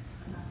time.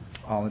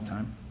 All the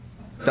time.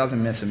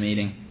 Doesn't miss a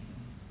meeting.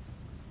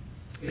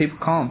 People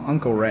call him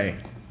Uncle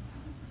Ray.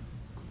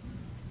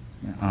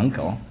 Yeah,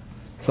 uncle.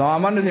 So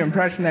I'm under the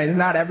impression that he's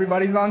not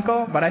everybody's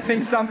uncle, but I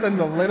think something's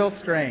a little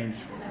strange.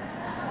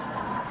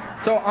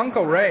 So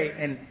Uncle Ray,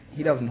 and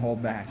he doesn't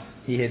hold back.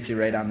 He hits you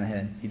right on the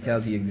head. He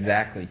tells you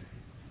exactly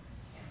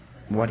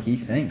what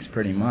he thinks,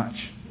 pretty much.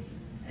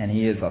 And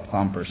he is a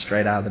thumper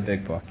straight out of the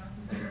big book.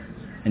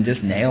 And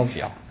just nails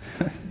you.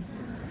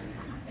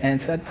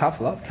 And it's a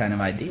tough love kind of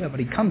idea, but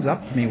he comes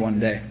up to me one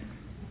day.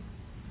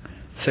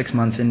 6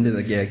 months into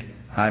the gig.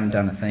 I haven't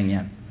done a thing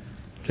yet.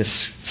 Just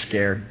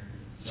scared.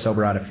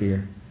 Sober out of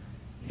fear.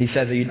 He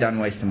says, are you done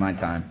wasting my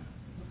time?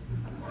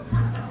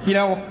 You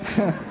know,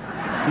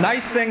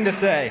 nice thing to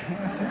say.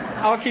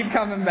 I'll keep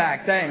coming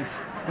back, thanks.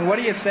 And what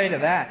do you say to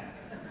that?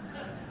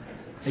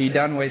 Are you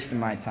done wasting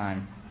my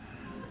time?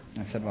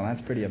 I said, well,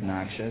 that's pretty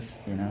obnoxious,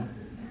 you know.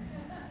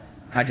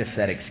 I just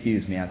said,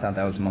 excuse me. I thought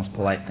that was the most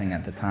polite thing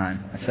at the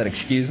time. I said,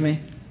 excuse me?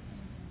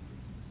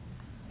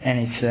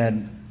 And he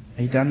said,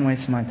 are you done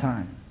wasting my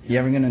time? You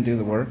ever going to do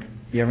the work?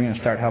 You ever going to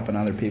start helping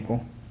other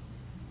people?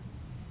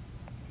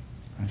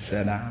 I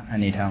said, I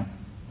need help.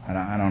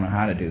 I don't know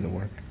how to do the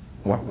work.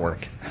 What work?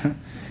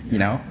 You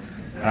know?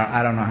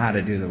 I don't know how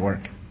to do the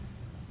work.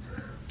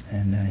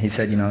 And he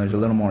said, you know, there's a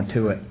little more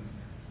to it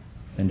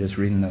than just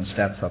reading those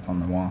steps up on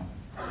the wall.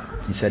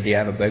 He said, do you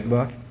have a big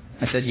book?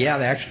 I said, yeah,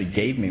 they actually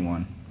gave me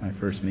one my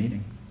first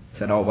meeting. He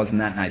said, oh, wasn't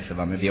that nice of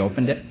them? Have you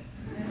opened it?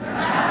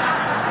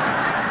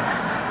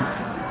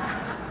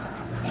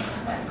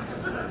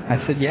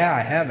 I said, yeah,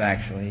 I have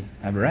actually.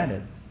 I've read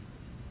it.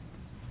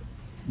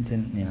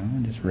 Didn't, you know,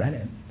 I just read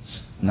it.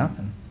 It's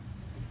nothing.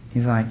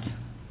 He's like,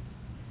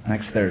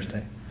 next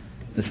Thursday.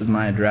 This is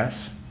my address.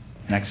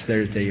 Next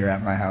Thursday, you're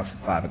at my house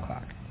at 5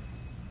 o'clock.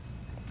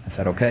 I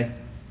said, okay.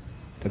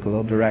 Took a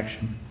little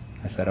direction.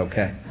 I said,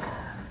 okay.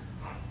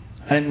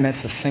 I didn't miss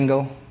a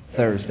single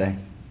Thursday.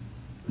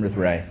 with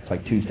Ray. It's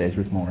like Tuesdays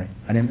with Maury.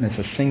 I didn't miss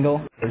a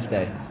single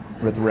Thursday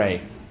with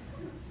Ray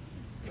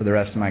for the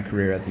rest of my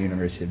career at the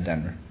University of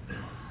Denver.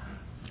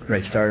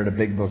 Ray started a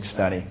big book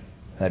study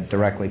that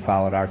directly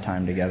followed our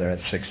time together at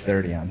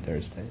 6:30 on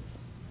Thursdays.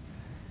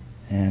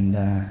 And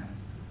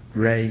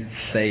Ray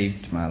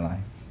saved my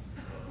life.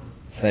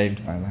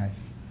 Saved my life.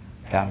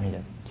 Got me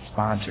to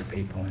sponsor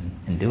people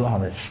and do all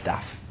this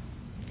stuff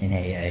in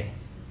AA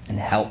and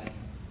help.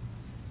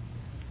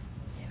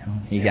 You know,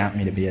 he got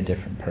me to be a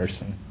different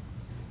person.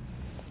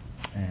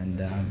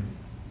 And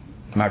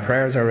my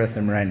prayers are with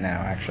him right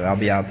now, actually. I'll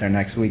be out there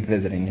next week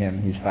visiting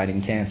him. He's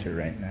fighting cancer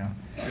right now.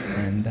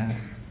 And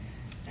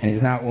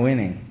he's not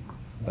winning.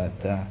 But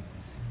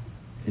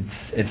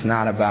it's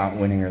not about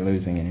winning or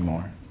losing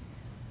anymore.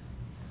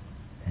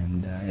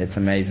 And it's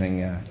amazing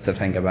to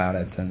think about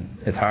it, and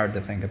it's hard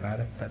to think about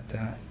it, but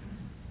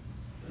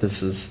this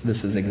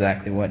is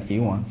exactly what he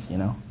wants, you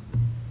know.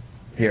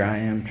 Here I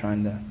am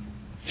trying to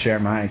share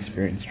my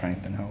experience,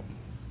 strength, and hope.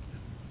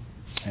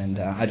 And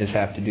I just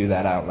have to do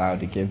that out loud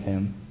to give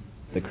him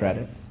the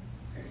credit.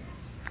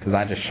 Because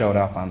I just showed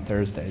up on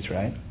Thursdays,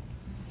 right?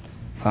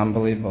 It's an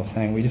unbelievable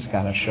thing. We just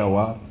got to show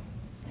up.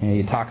 You know,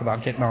 you talk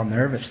about getting all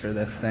nervous for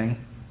this thing.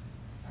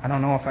 I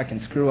don't know if I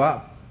can screw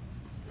up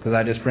because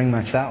I just bring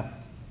myself.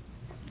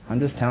 I'm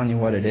just telling you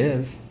what it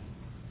is.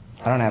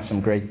 I don't have some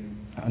great,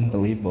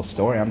 unbelievable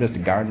story. I'm just a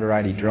garden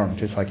variety drunk,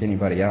 just like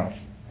anybody else.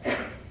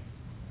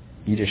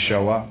 You just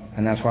show up,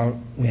 and that's what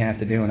we have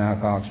to do in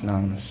Alcoholics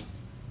Anonymous.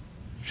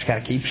 Just got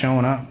to keep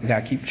showing up. We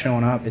got to keep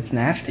showing up. It's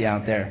nasty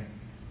out there.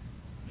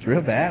 It's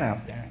real bad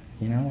out there,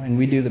 you know. And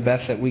we do the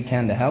best that we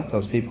can to help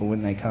those people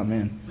when they come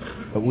in,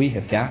 but we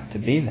have got to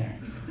be there.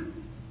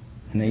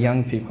 And the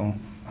young people,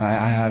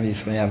 I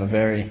obviously have a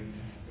very,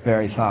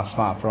 very soft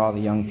spot for all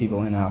the young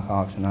people in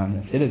Alcoholics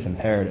Anonymous. It is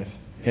imperative.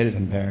 It is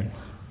imperative.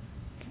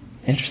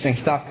 Interesting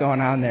stuff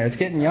going on there. It's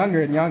getting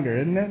younger and younger,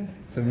 isn't it?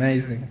 It's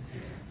amazing.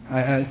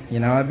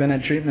 I've been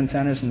at treatment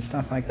centers and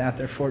stuff like that.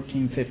 They're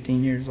 14,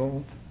 15 years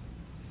old.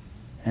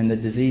 And the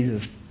disease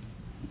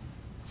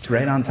is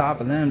right on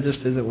top of them, just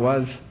as it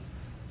was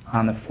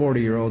on the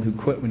 40-year-old who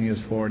quit when he was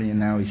 40 and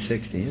now he's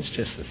 60. It's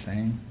just the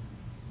same.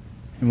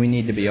 And we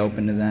need to be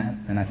open to that,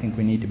 and I think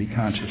we need to be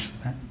conscious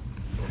of that.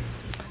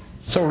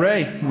 So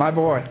Ray, my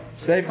boy,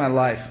 saved my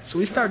life. So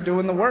we started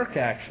doing the work,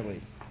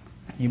 actually.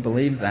 You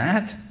believe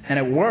that? And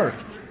it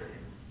worked.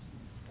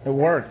 It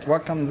worked.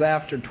 What comes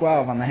after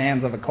 12 on the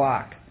hands of a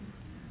clock?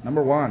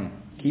 Number one,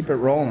 keep it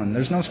rolling.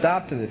 There's no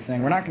stop to this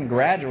thing. We're not going to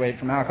graduate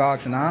from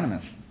Alcoholics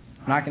Anonymous.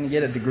 I'm not going to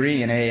get a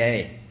degree in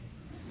AA.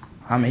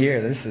 I'm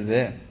here. This is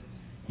it.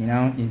 You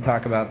know, you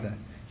talk about the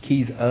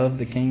keys of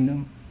the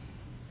kingdom.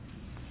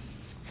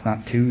 It's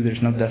not two.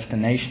 There's no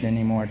destination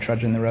anymore.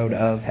 Trudging the road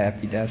of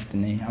happy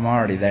destiny. I'm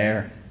already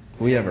there.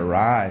 We have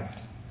arrived.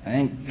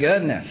 Thank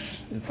goodness.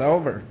 It's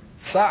over.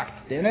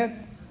 Sucked, didn't it?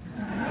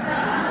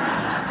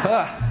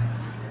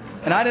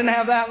 And I didn't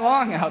have that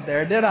long out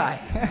there, did I?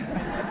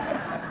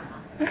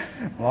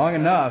 Long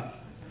enough.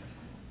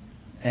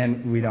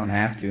 And we don't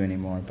have to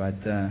anymore.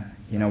 But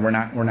we're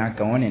not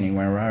going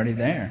anywhere. We're already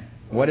there.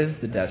 What is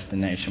the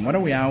destination? What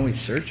are we always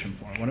searching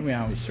for? What are we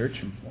always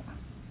searching for?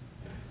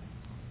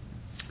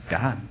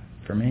 God,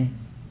 for me.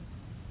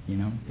 You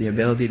know, the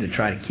ability to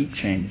try to keep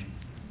changing.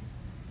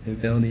 The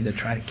ability to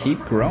try to keep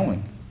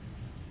growing.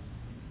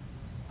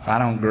 If I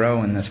don't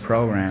grow in this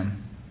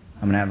program,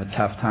 I'm going to have a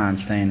tough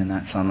time staying in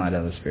that sunlight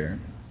of the Spirit.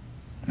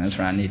 And that's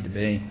where I need to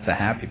be. It's a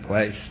happy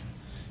place.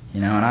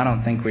 You know, and I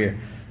don't think we're...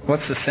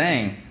 What's the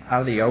saying?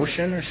 Out of the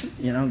ocean? Or,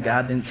 you know,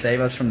 God didn't save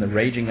us from the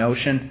raging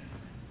ocean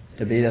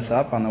to beat us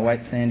up on the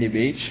white sandy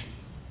beach.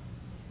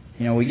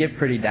 You know, we get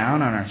pretty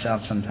down on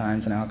ourselves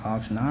sometimes in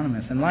Alcoholics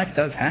Anonymous. And life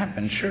does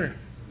happen, sure.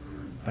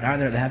 But are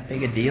there that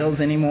big of deals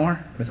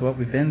anymore with what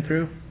we've been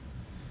through?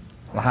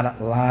 A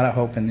lot of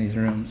hope in these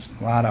rooms.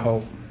 A lot of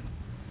hope.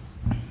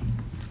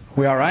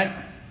 We all right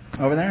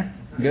over there?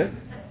 Good?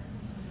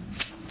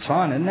 It's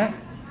fun, isn't it?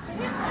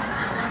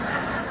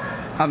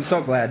 I'm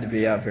so glad to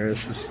be up here.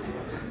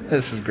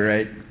 This is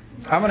great.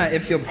 I'm gonna,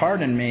 if you'll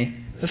pardon me,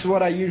 this is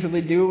what I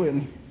usually do,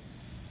 and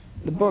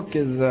the book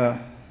is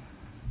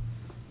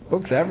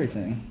book's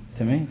everything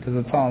to me because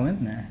it's all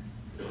in there.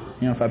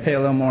 You know, if I pay a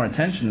little more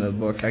attention to the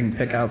book, I can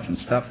pick out some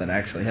stuff that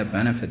actually have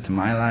benefit to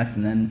my life,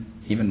 and then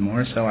even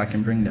more so I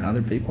can bring to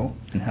other people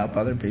and help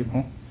other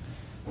people.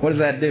 What does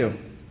that do?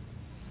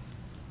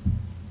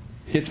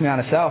 Gets me out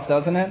of self,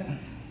 doesn't it?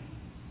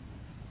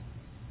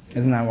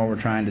 Isn't that what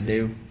we're trying to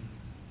do?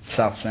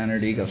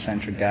 Self-centered,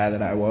 egocentric guy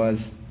that I was.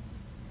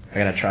 I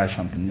got to try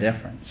something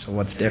different. So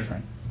what's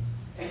different?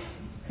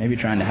 Maybe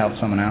trying to help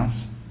someone else.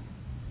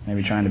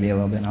 Maybe trying to be a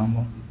little bit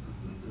humble.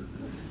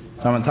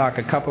 So I'm going to talk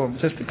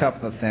just a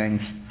couple of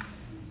things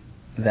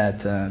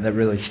that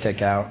really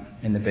stick out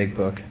in the big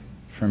book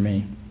for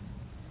me.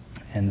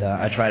 And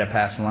I try to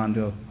pass along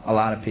to a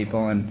lot of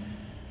people. And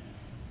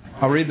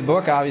I'll read the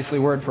book, obviously,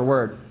 word for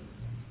word.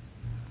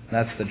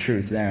 That's the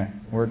truth there.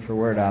 Word for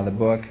word out of the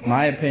book.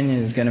 My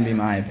opinion is going to be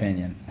my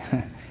opinion.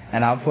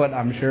 And I'll put,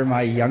 I'm sure,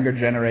 my younger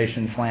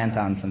generation slant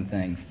on some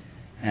things.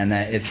 And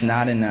it's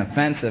not an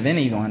offense of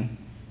anyone.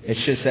 It's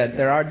just that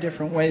there are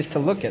different ways to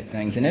look at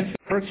things. And if it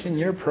works in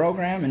your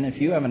program, and if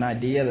you have an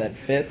idea that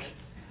fits,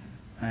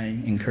 I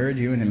encourage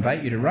you and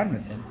invite you to run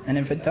with it. And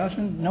if it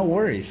doesn't, no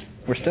worries.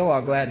 We're still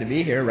all glad to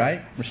be here,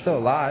 right? We're still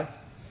alive.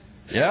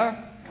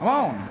 Yeah? Come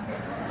on.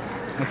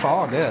 It's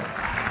all good.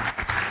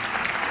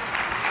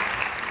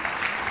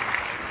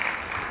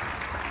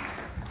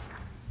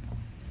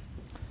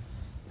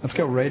 Let's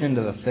go right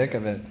into the thick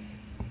of it.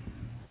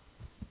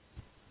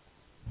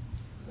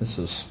 This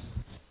is...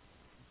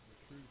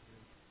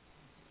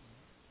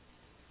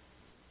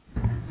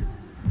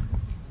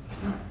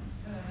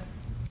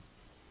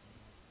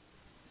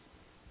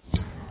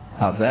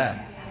 How's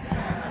that?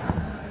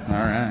 All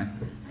right.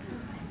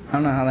 I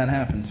don't know how that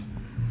happens.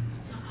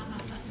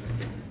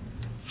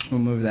 We'll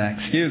move that.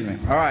 Excuse me.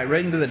 All right,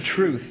 right into the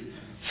truth.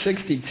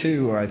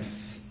 62, I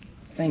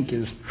think,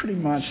 is pretty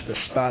much the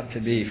spot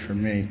to be for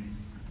me.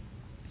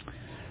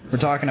 We're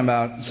talking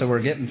about, so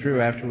we're getting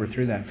through after we're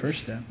through that first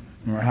step.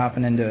 And we're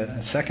hopping into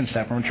a second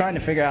step. And we're trying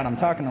to figure out, I'm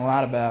talking a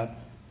lot about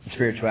the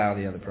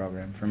spirituality of the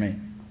program for me.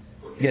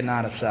 Getting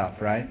out of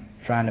self, right?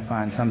 Trying to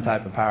find some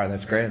type of power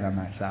that's greater than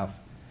myself.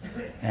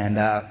 And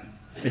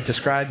it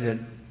describes it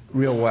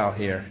real well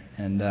here.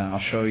 And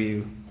I'll show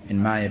you, in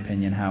my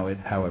opinion, how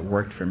it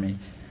worked for me.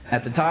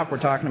 At the top, we're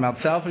talking about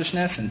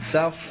selfishness and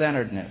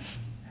self-centeredness.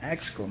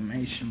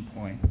 Exclamation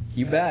point.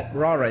 You bet.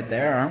 We're all right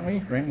there, aren't we?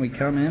 Right when we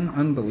come in?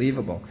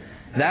 Unbelievable.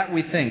 That,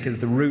 we think, is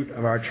the root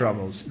of our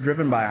troubles,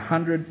 driven by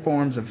 100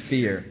 forms of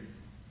fear.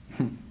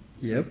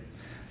 Yep.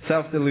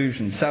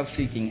 Self-delusion,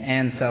 self-seeking,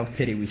 and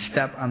self-pity. We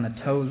step on the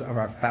toes of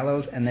our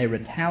fellows, and they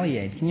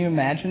retaliate. Can you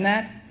imagine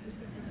that?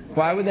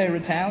 Why would they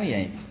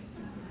retaliate?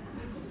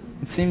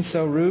 It seems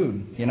so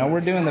rude. You know, we're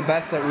doing the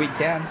best that we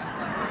can.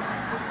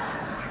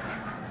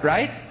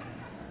 Right?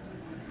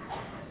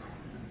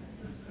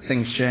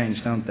 Things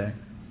change, don't they?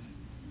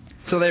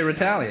 So they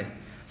retaliate.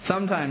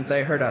 Sometimes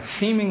they hurt us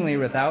seemingly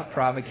without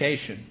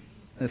provocation.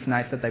 It's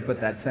nice that they put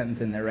that sentence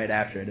in there right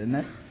after it, isn't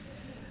it?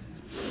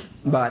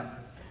 But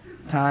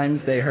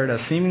times they hurt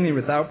us seemingly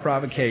without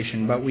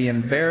provocation, but we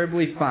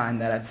invariably find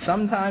that at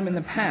some time in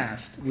the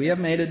past, we have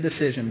made a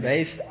decision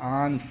based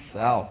on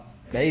self,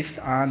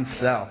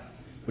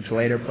 which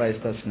later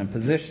placed us in a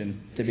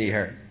position to be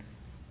hurt.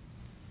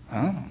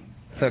 Oh,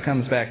 so it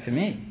comes back to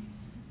me.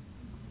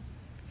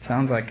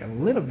 Sounds like a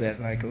little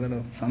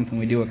something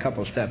we do a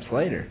couple steps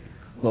later.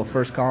 A little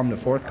first column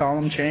to fourth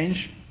column change.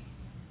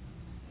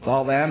 It's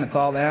all them, it's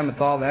all them,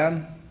 it's all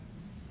them.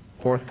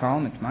 Fourth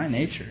column, it's my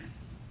nature.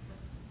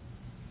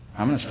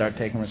 I'm going to start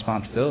taking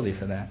responsibility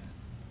for that.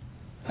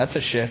 That's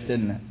a shift,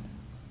 isn't it?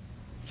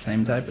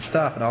 Same type of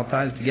stuff. It all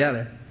ties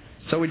together.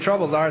 So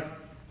troubles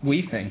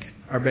we think,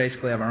 are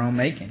basically of our own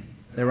making.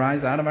 They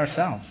rise out of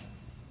ourselves.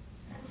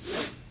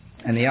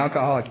 And the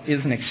alcoholic is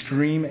an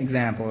extreme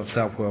example of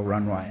self-will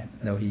run riot,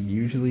 though he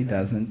usually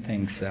doesn't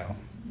think so.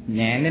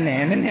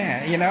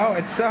 Nah. You know,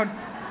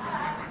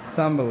 it's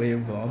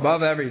unbelievable.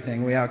 Above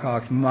everything, we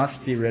alcoholics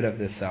must be rid of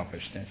this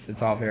selfishness.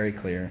 It's all very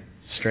clear.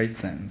 Straight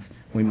sentence.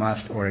 We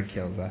must, or it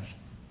kills us.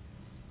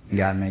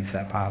 God makes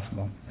that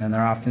possible. And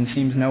there often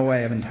seems no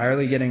way of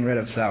entirely getting rid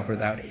of self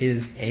without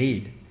His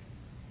aid.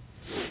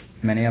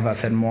 Many of us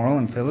had moral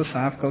and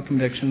philosophical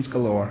convictions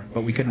galore,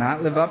 but we could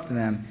not live up to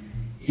them,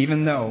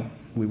 even though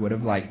we would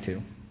have liked to.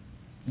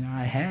 You know,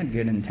 I had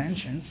good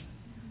intentions.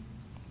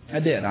 I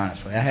did,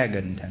 honestly. I had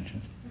good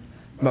intentions.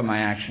 But my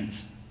actions,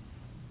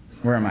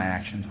 where are my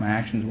actions? My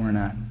actions were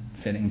not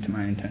fitting to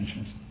my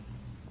intentions.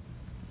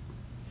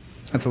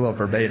 That's a little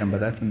verbatim, but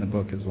that's in the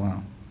book as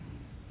well.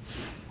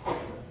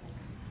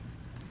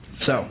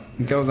 So,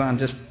 it goes on,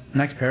 just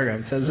next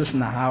paragraph. It says this in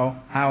the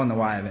how and the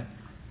why of it.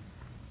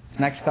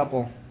 Next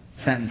couple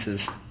sentences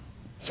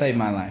saved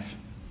my life.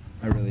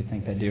 I really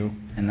think they do.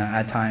 And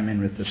I tie them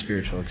in with the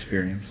spiritual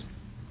experience.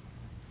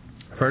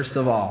 First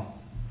of all,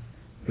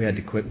 we had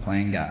to quit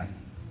playing God.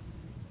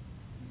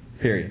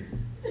 Period.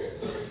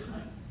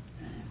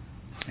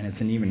 And it's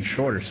an even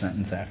shorter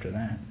sentence after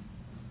that.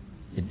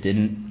 It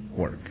didn't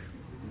work.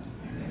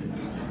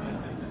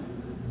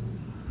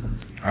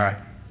 All right.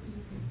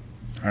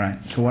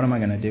 So what am I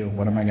going to do?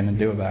 What am I going to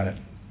do about it?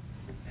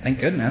 Thank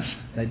goodness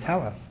they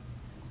tell us.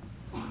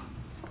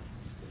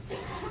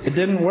 It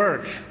didn't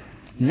work.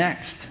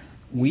 Next,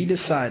 we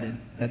decided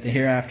that the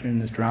hereafter in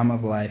this drama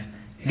of life,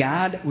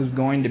 God was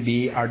going to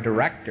be our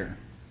director.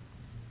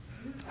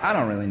 I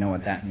don't really know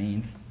what that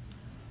means.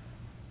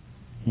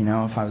 You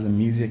know, if I was a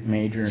music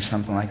major or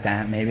something like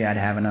that, maybe I'd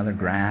have another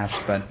grasp.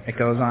 But it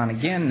goes on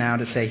again now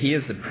to say He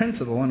is the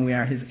principal and we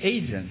are His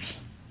agents.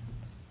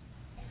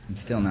 I'm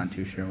still not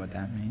too sure what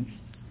that means.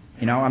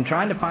 You know, I'm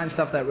trying to find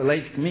stuff that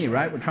relates to me,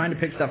 right? We're trying to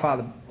pick stuff out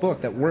of the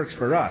book that works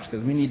for us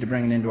because we need to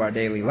bring it into our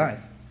daily life.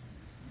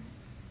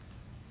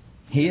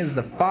 He is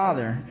the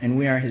Father and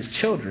we are His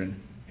children.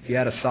 If you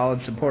had a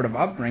solid supportive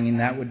upbringing,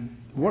 that would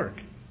work.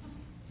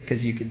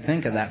 Because you could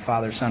think of that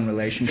father-son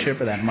relationship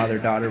or that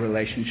mother-daughter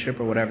relationship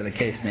or whatever the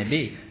case may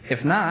be.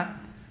 If not,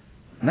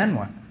 then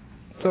what?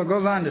 So it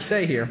goes on to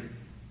say here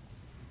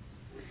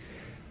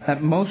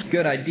that most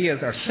good ideas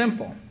are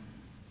simple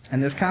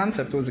And this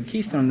concept was a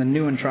keystone in the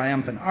new and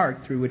triumphant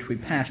arc through which we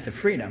passed to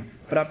freedom.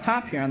 But up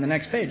top here on the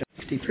next page,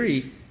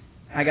 63,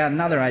 I got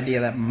another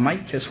idea that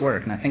might just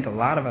work, and I think a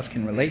lot of us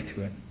can relate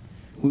to it.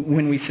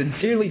 When we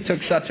sincerely took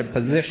such a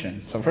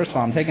position, so first of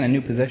all, I'm taking a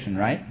new position,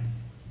 right?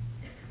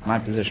 My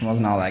position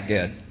wasn't all that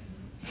good.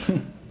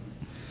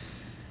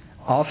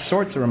 All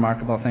sorts of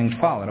remarkable things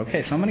followed.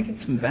 Okay, so I'm going to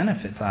get some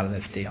benefits out of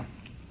this deal.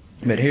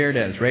 But here it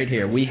is, right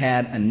here. We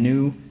had a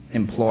new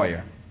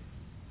employer.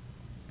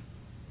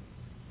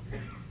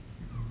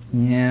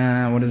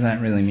 Yeah, what does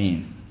that really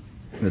mean?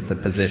 With the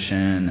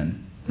position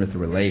and with the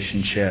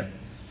relationship.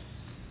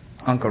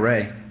 Uncle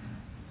Ray.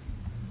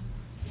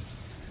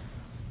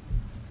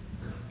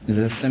 Is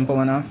this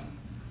simple enough?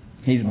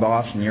 He's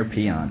boss and you're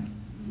peon.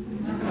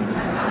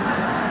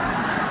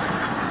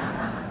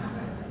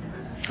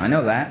 I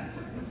know that.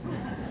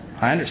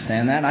 I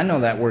understand that. I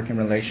know that working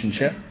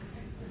relationship.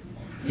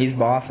 He's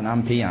boss and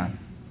I'm peon.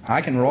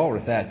 I can roll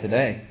with that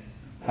today.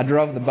 I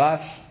drove the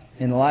bus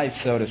in life,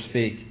 so to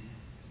speak,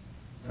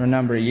 for a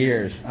number of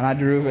years. And I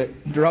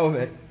drove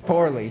it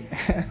poorly.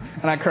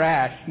 And I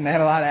crashed and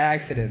had a lot of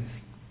accidents.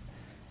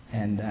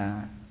 And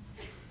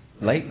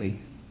lately,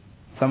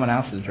 someone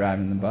else is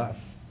driving the bus.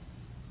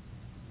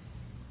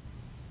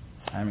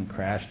 I haven't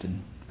crashed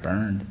and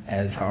burned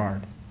as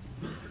hard.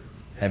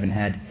 I haven't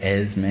had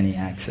as many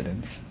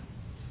accidents.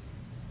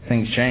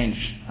 Things change.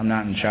 I'm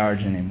not in charge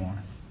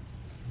anymore.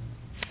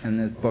 And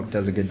this book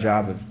does a good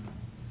job of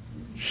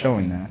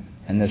showing that.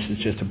 And this is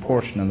just a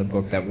portion of the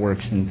book that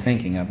works in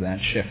thinking of that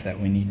shift that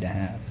we need to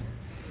have.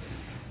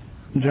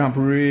 Jump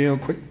real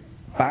quick.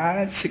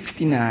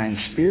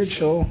 569,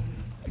 spiritual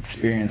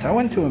experience. I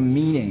went to a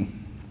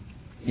meeting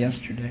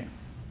yesterday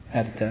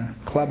at the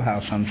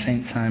clubhouse on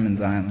St.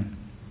 Simon's Island,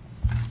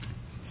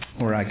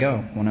 where I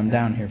go when I'm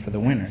down here for the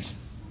winters.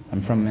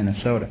 I'm from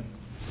Minnesota.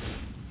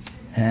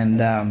 And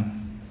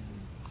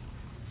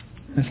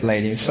this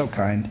lady was so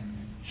kind.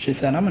 She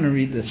said, I'm going to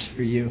read this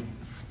for you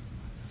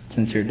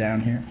since you're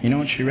down here. You know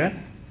what she read?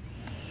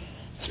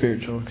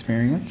 Spiritual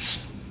experience,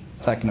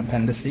 second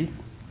appendice.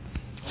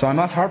 So I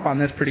must harp on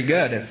this pretty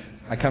good if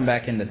I come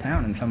back into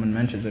town and someone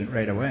mentions it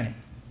right away.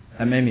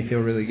 That made me feel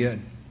really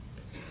good.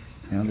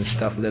 You know, this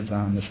stuff lives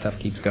on. This stuff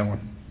keeps going.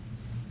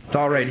 It's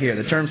all right here.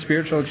 The terms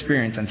spiritual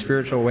experience and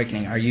spiritual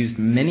awakening are used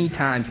many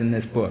times in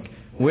this book,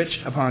 which,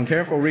 upon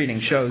careful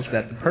reading, shows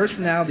that the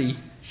personality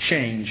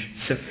change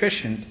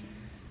sufficient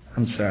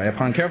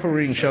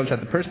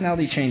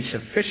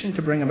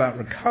to bring about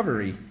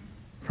recovery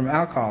from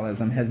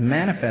alcoholism has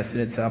manifested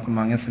itself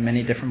among us in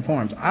many different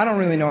forms. I don't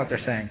really know what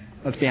they're saying.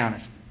 Let's be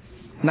honest.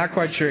 Not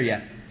quite sure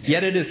yet.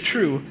 Yet it is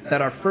true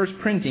that our first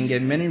printing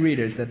gave many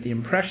readers that the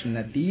impression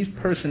that these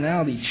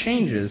personality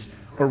changes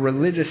or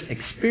religious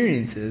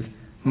experiences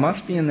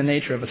must be in the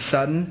nature of a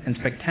sudden and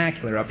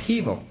spectacular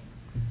upheaval.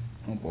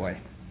 Oh boy,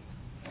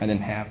 I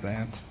didn't have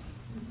that.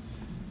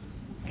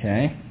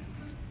 Okay.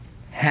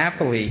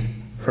 Happily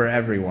for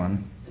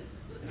everyone,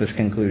 this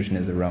conclusion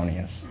is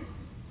erroneous.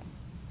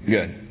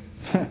 Good.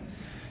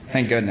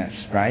 Thank goodness,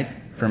 right?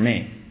 For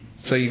me.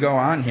 So you go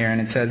on here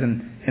and it says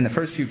in the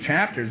first few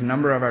chapters, a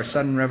number of our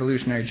sudden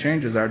revolutionary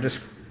changes are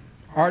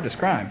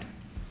described.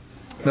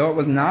 Though it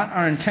was not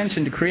our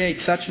intention to create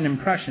such an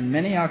impression,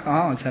 many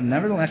alcoholics have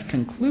nevertheless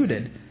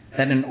concluded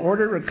that in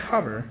order to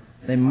recover,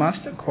 they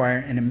must acquire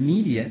an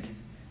immediate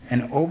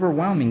and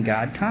overwhelming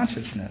God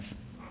consciousness,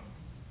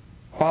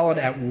 followed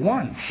at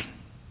once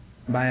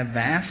by a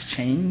vast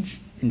change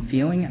in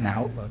feeling and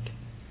outlook.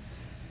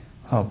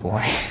 Oh boy,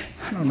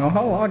 I don't know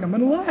how long I'm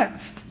going to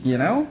last, you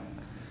know?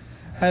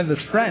 I have this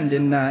friend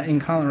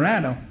in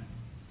Colorado,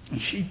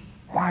 and she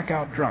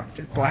blackout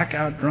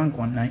drunk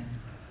one night.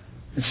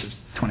 This is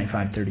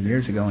 25, 30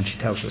 years ago, and she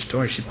tells the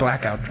story. She's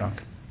blackout drunk.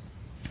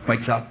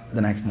 Wakes up the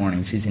next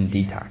morning, she's in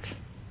detox.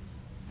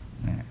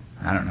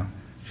 I don't know.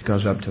 She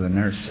goes up to the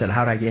nurse, said,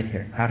 how'd I get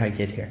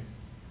here?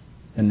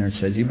 The nurse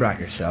says, you brought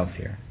yourself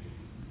here.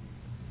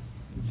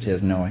 She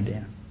has no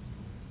idea.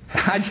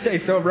 I'd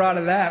stay sober out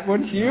of that,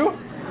 wouldn't you?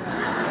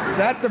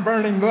 That's a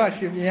burning bush,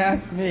 if you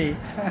ask me.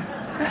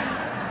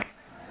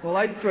 The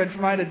light switch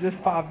might have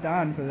just popped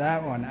on for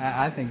that one.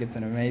 I think it's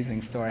an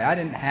amazing story. I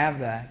didn't have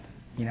that.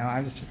 You know, I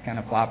was just kind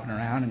of flopping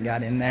around and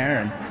got in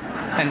there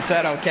and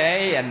said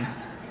okay, and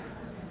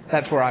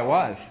that's where I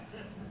was.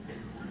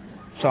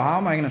 So how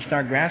am I going to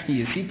start grasping?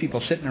 You see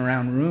people sitting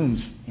around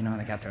rooms, you know,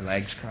 they got their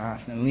legs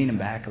crossed and they're leaning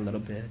back a little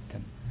bit.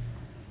 And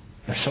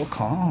they're so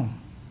calm.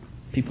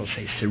 People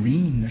say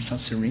serene. They're so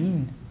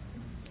serene.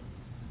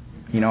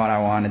 You know what? I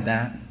wanted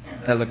that.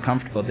 That looked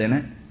comfortable, didn't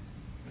it?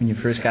 When you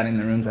first got in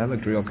the rooms, that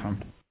looked real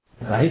comfortable.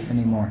 Life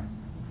anymore.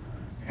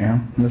 Yeah,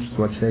 this is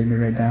what saved me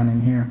right down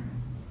in here.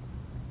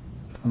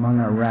 Among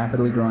our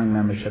rapidly growing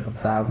membership of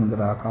thousands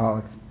of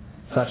alcoholics,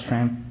 such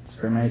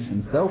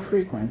transformations, though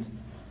frequent,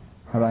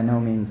 are by no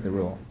means the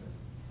rule.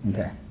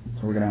 Okay,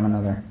 so we're gonna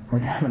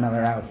have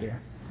another out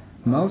here.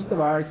 Most of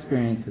our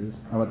experiences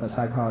are what the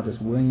psychologist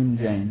William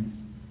James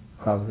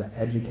calls the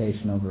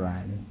educational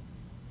variety,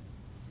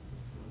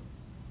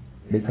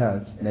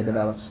 because they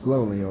develop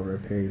slowly over a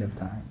period of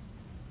time.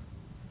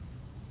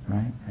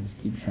 right? I just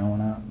keep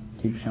showing up.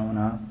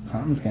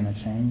 Something's going to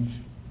change.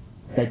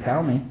 They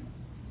tell me.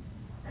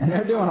 And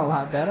they're doing a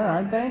lot better,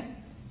 aren't they?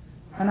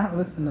 Why not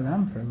listen to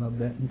them for a little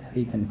bit until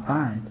you can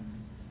find?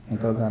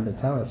 It goes on to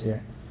tell us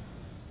here.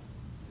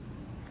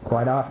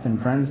 Quite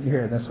often, friends,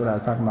 here, that's what I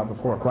was talking about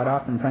before. Quite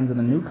often, friends of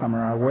the newcomer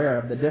are aware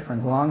of the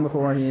difference long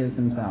before he is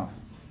himself.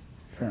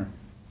 Sure.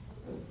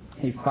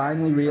 He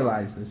finally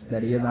realizes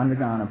that he has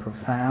undergone a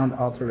profound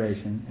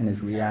alteration in his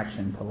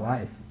reaction to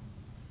life.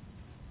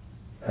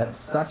 That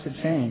such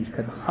a change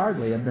could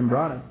hardly have been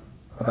brought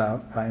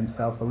about by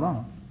himself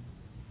alone.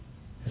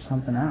 There's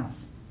something else.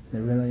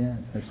 There really is.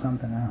 There's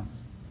something else.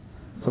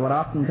 So what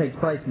often takes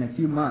place in a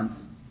few months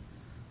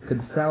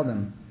could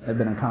seldom have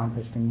been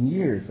accomplished in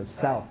years of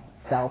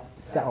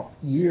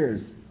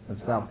years of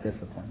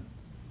self-discipline.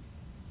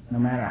 No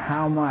matter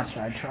how much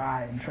I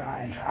try,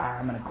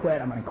 I'm going to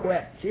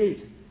quit.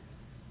 Jeez.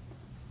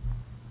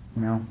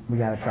 We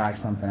got to try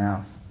something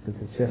else.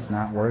 Because it's just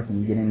not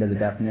working. You get into the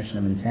definition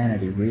of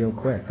insanity real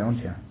quick, don't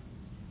you?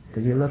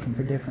 Because you're looking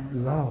for different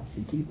results.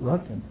 You keep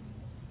looking.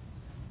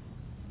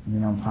 And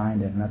you don't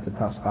find it, and that's a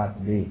tough spot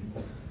to be.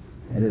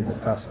 It is a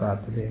tough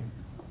spot to be.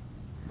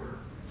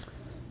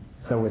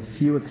 So with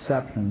few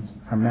exceptions,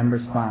 our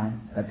members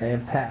find that they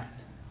have tapped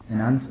an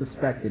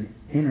unsuspected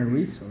inner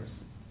resource,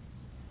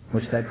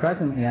 which they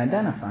presently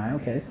identify,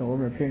 so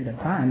over a period of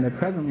time, they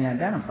presently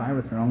identify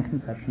with their own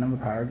conception of a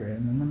power greater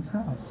than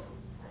themselves.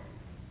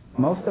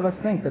 Most of us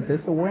think that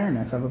this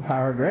awareness of a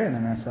power greater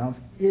than ourselves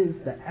is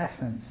the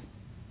essence.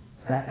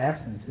 That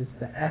essence is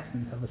the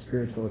essence of a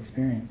spiritual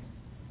experience.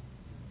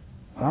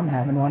 So I'm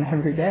having one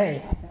every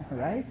day,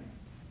 right?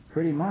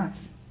 Pretty much.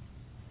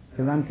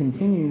 Because I'm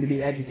continuing to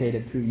be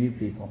educated through you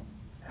people.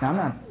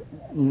 Now,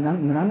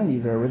 none of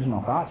these are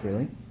original thoughts,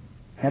 really.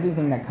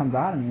 Everything that comes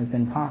out of me has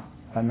been taught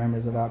by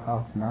members of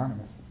Alcoholics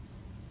Anonymous.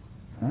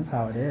 That's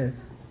how it is.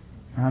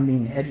 I'm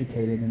being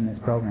educated in this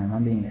program.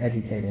 I'm being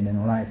educated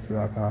in life through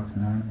Alcoholics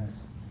Anonymous.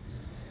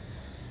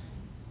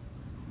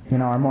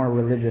 Our more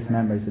religious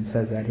members, it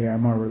says that here, our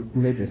more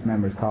religious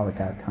members call it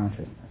God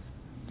consciousness.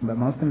 But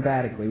most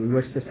emphatically, we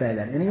wish to say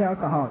that any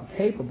alcoholic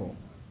capable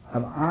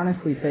of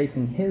honestly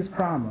facing his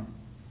problem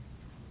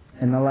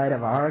in the light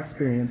of our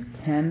experience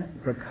can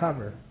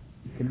recover.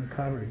 You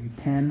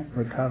can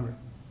recover,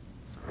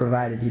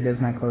 provided he does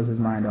not close his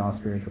mind to all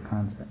spiritual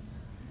concepts.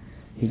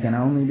 He can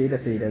only be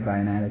defeated by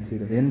an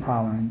attitude of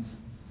intolerance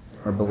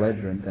or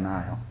belligerent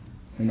denial.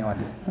 We know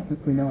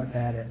what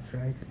that is,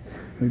 right?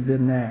 We've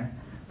been there.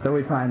 So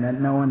we find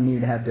that no one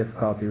need have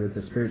difficulty with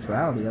the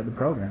spirituality of the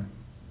program.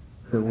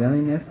 The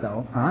willingness, the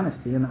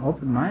honesty, and the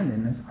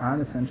open-mindedness are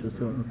the essentials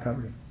to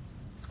recovery.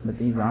 But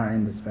these are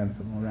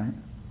indispensable, right?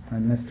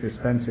 And Mr.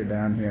 Spencer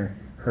down here,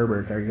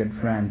 Herbert, our good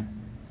friend,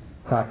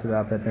 talks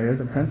about that there is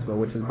a principle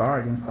which is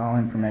bar against all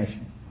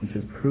information, which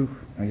is proof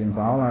against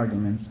all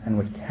arguments, and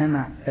which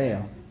cannot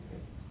fail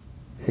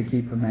to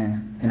keep a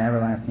man in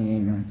everlasting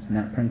ignorance. And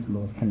that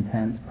principle is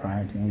content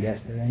prior to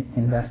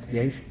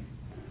investigation.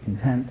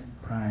 Content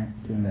prior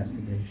to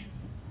investigation.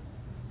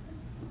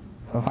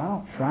 So if I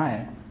don't try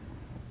it,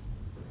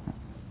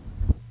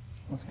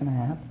 what's going to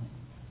happen?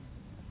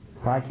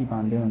 If I keep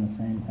on doing the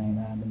same thing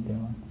that I've been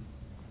doing,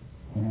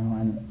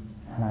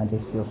 and I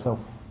just feel so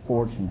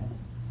fortunate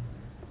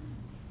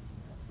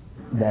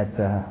that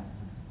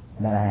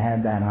I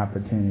had that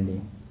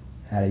opportunity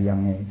at a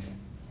young age,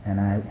 and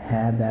I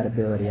had that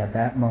ability at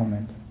that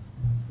moment,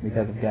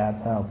 because of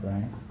God's help,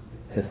 right,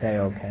 to say,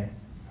 okay,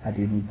 I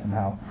do need some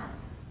help.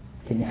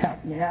 Can you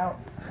help me out?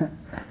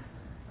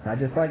 I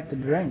just like to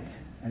drink.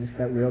 I just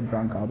got real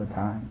drunk all the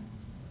time.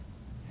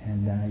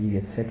 And you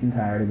get sick and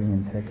tired of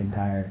being sick and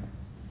tired.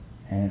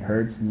 And it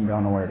hurts and you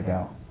don't know where to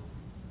go.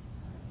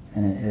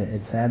 And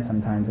it's sad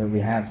sometimes that we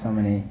have so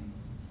many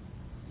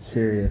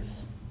serious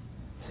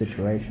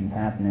situations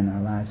happen in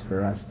our lives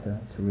for us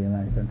to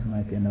realize that there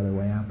might be another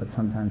way out. But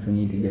sometimes we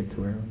need to get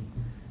to where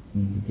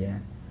we need to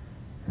get.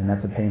 And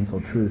that's a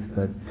painful truth.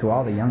 But to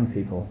all the young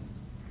people,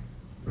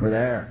 we're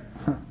there.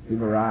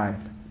 We've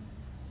arrived.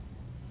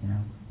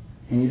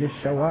 And you just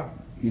show up.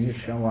 You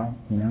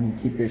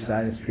keep your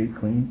side of the street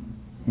clean.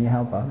 And you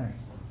help others.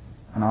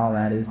 And all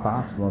that is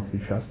possible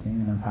through trusting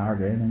in a power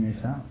greater than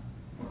yourself,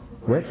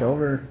 which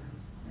over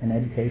an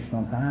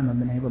educational time I've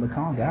been able to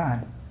call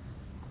God.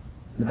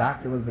 The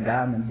doctor was the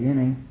God in the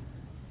beginning.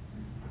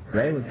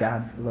 Ray was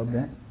God for a little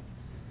bit.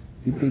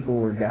 You people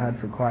were God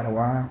for quite a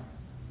while.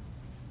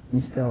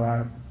 You still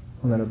are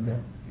a little bit,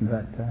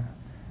 but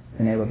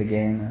been able to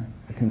gain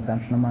a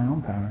conception of my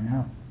own power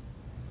now.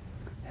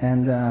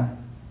 And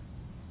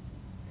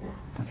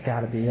that's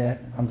got to be it.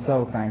 I'm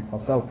so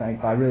thankful.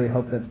 I really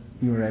hope that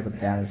you were able to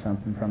gather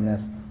something from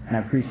this. And I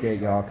appreciate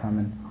you all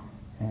coming.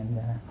 And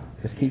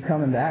just keep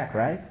coming back,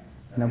 right?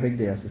 No big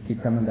deal. Just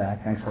keep coming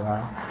back. Thanks a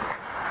lot.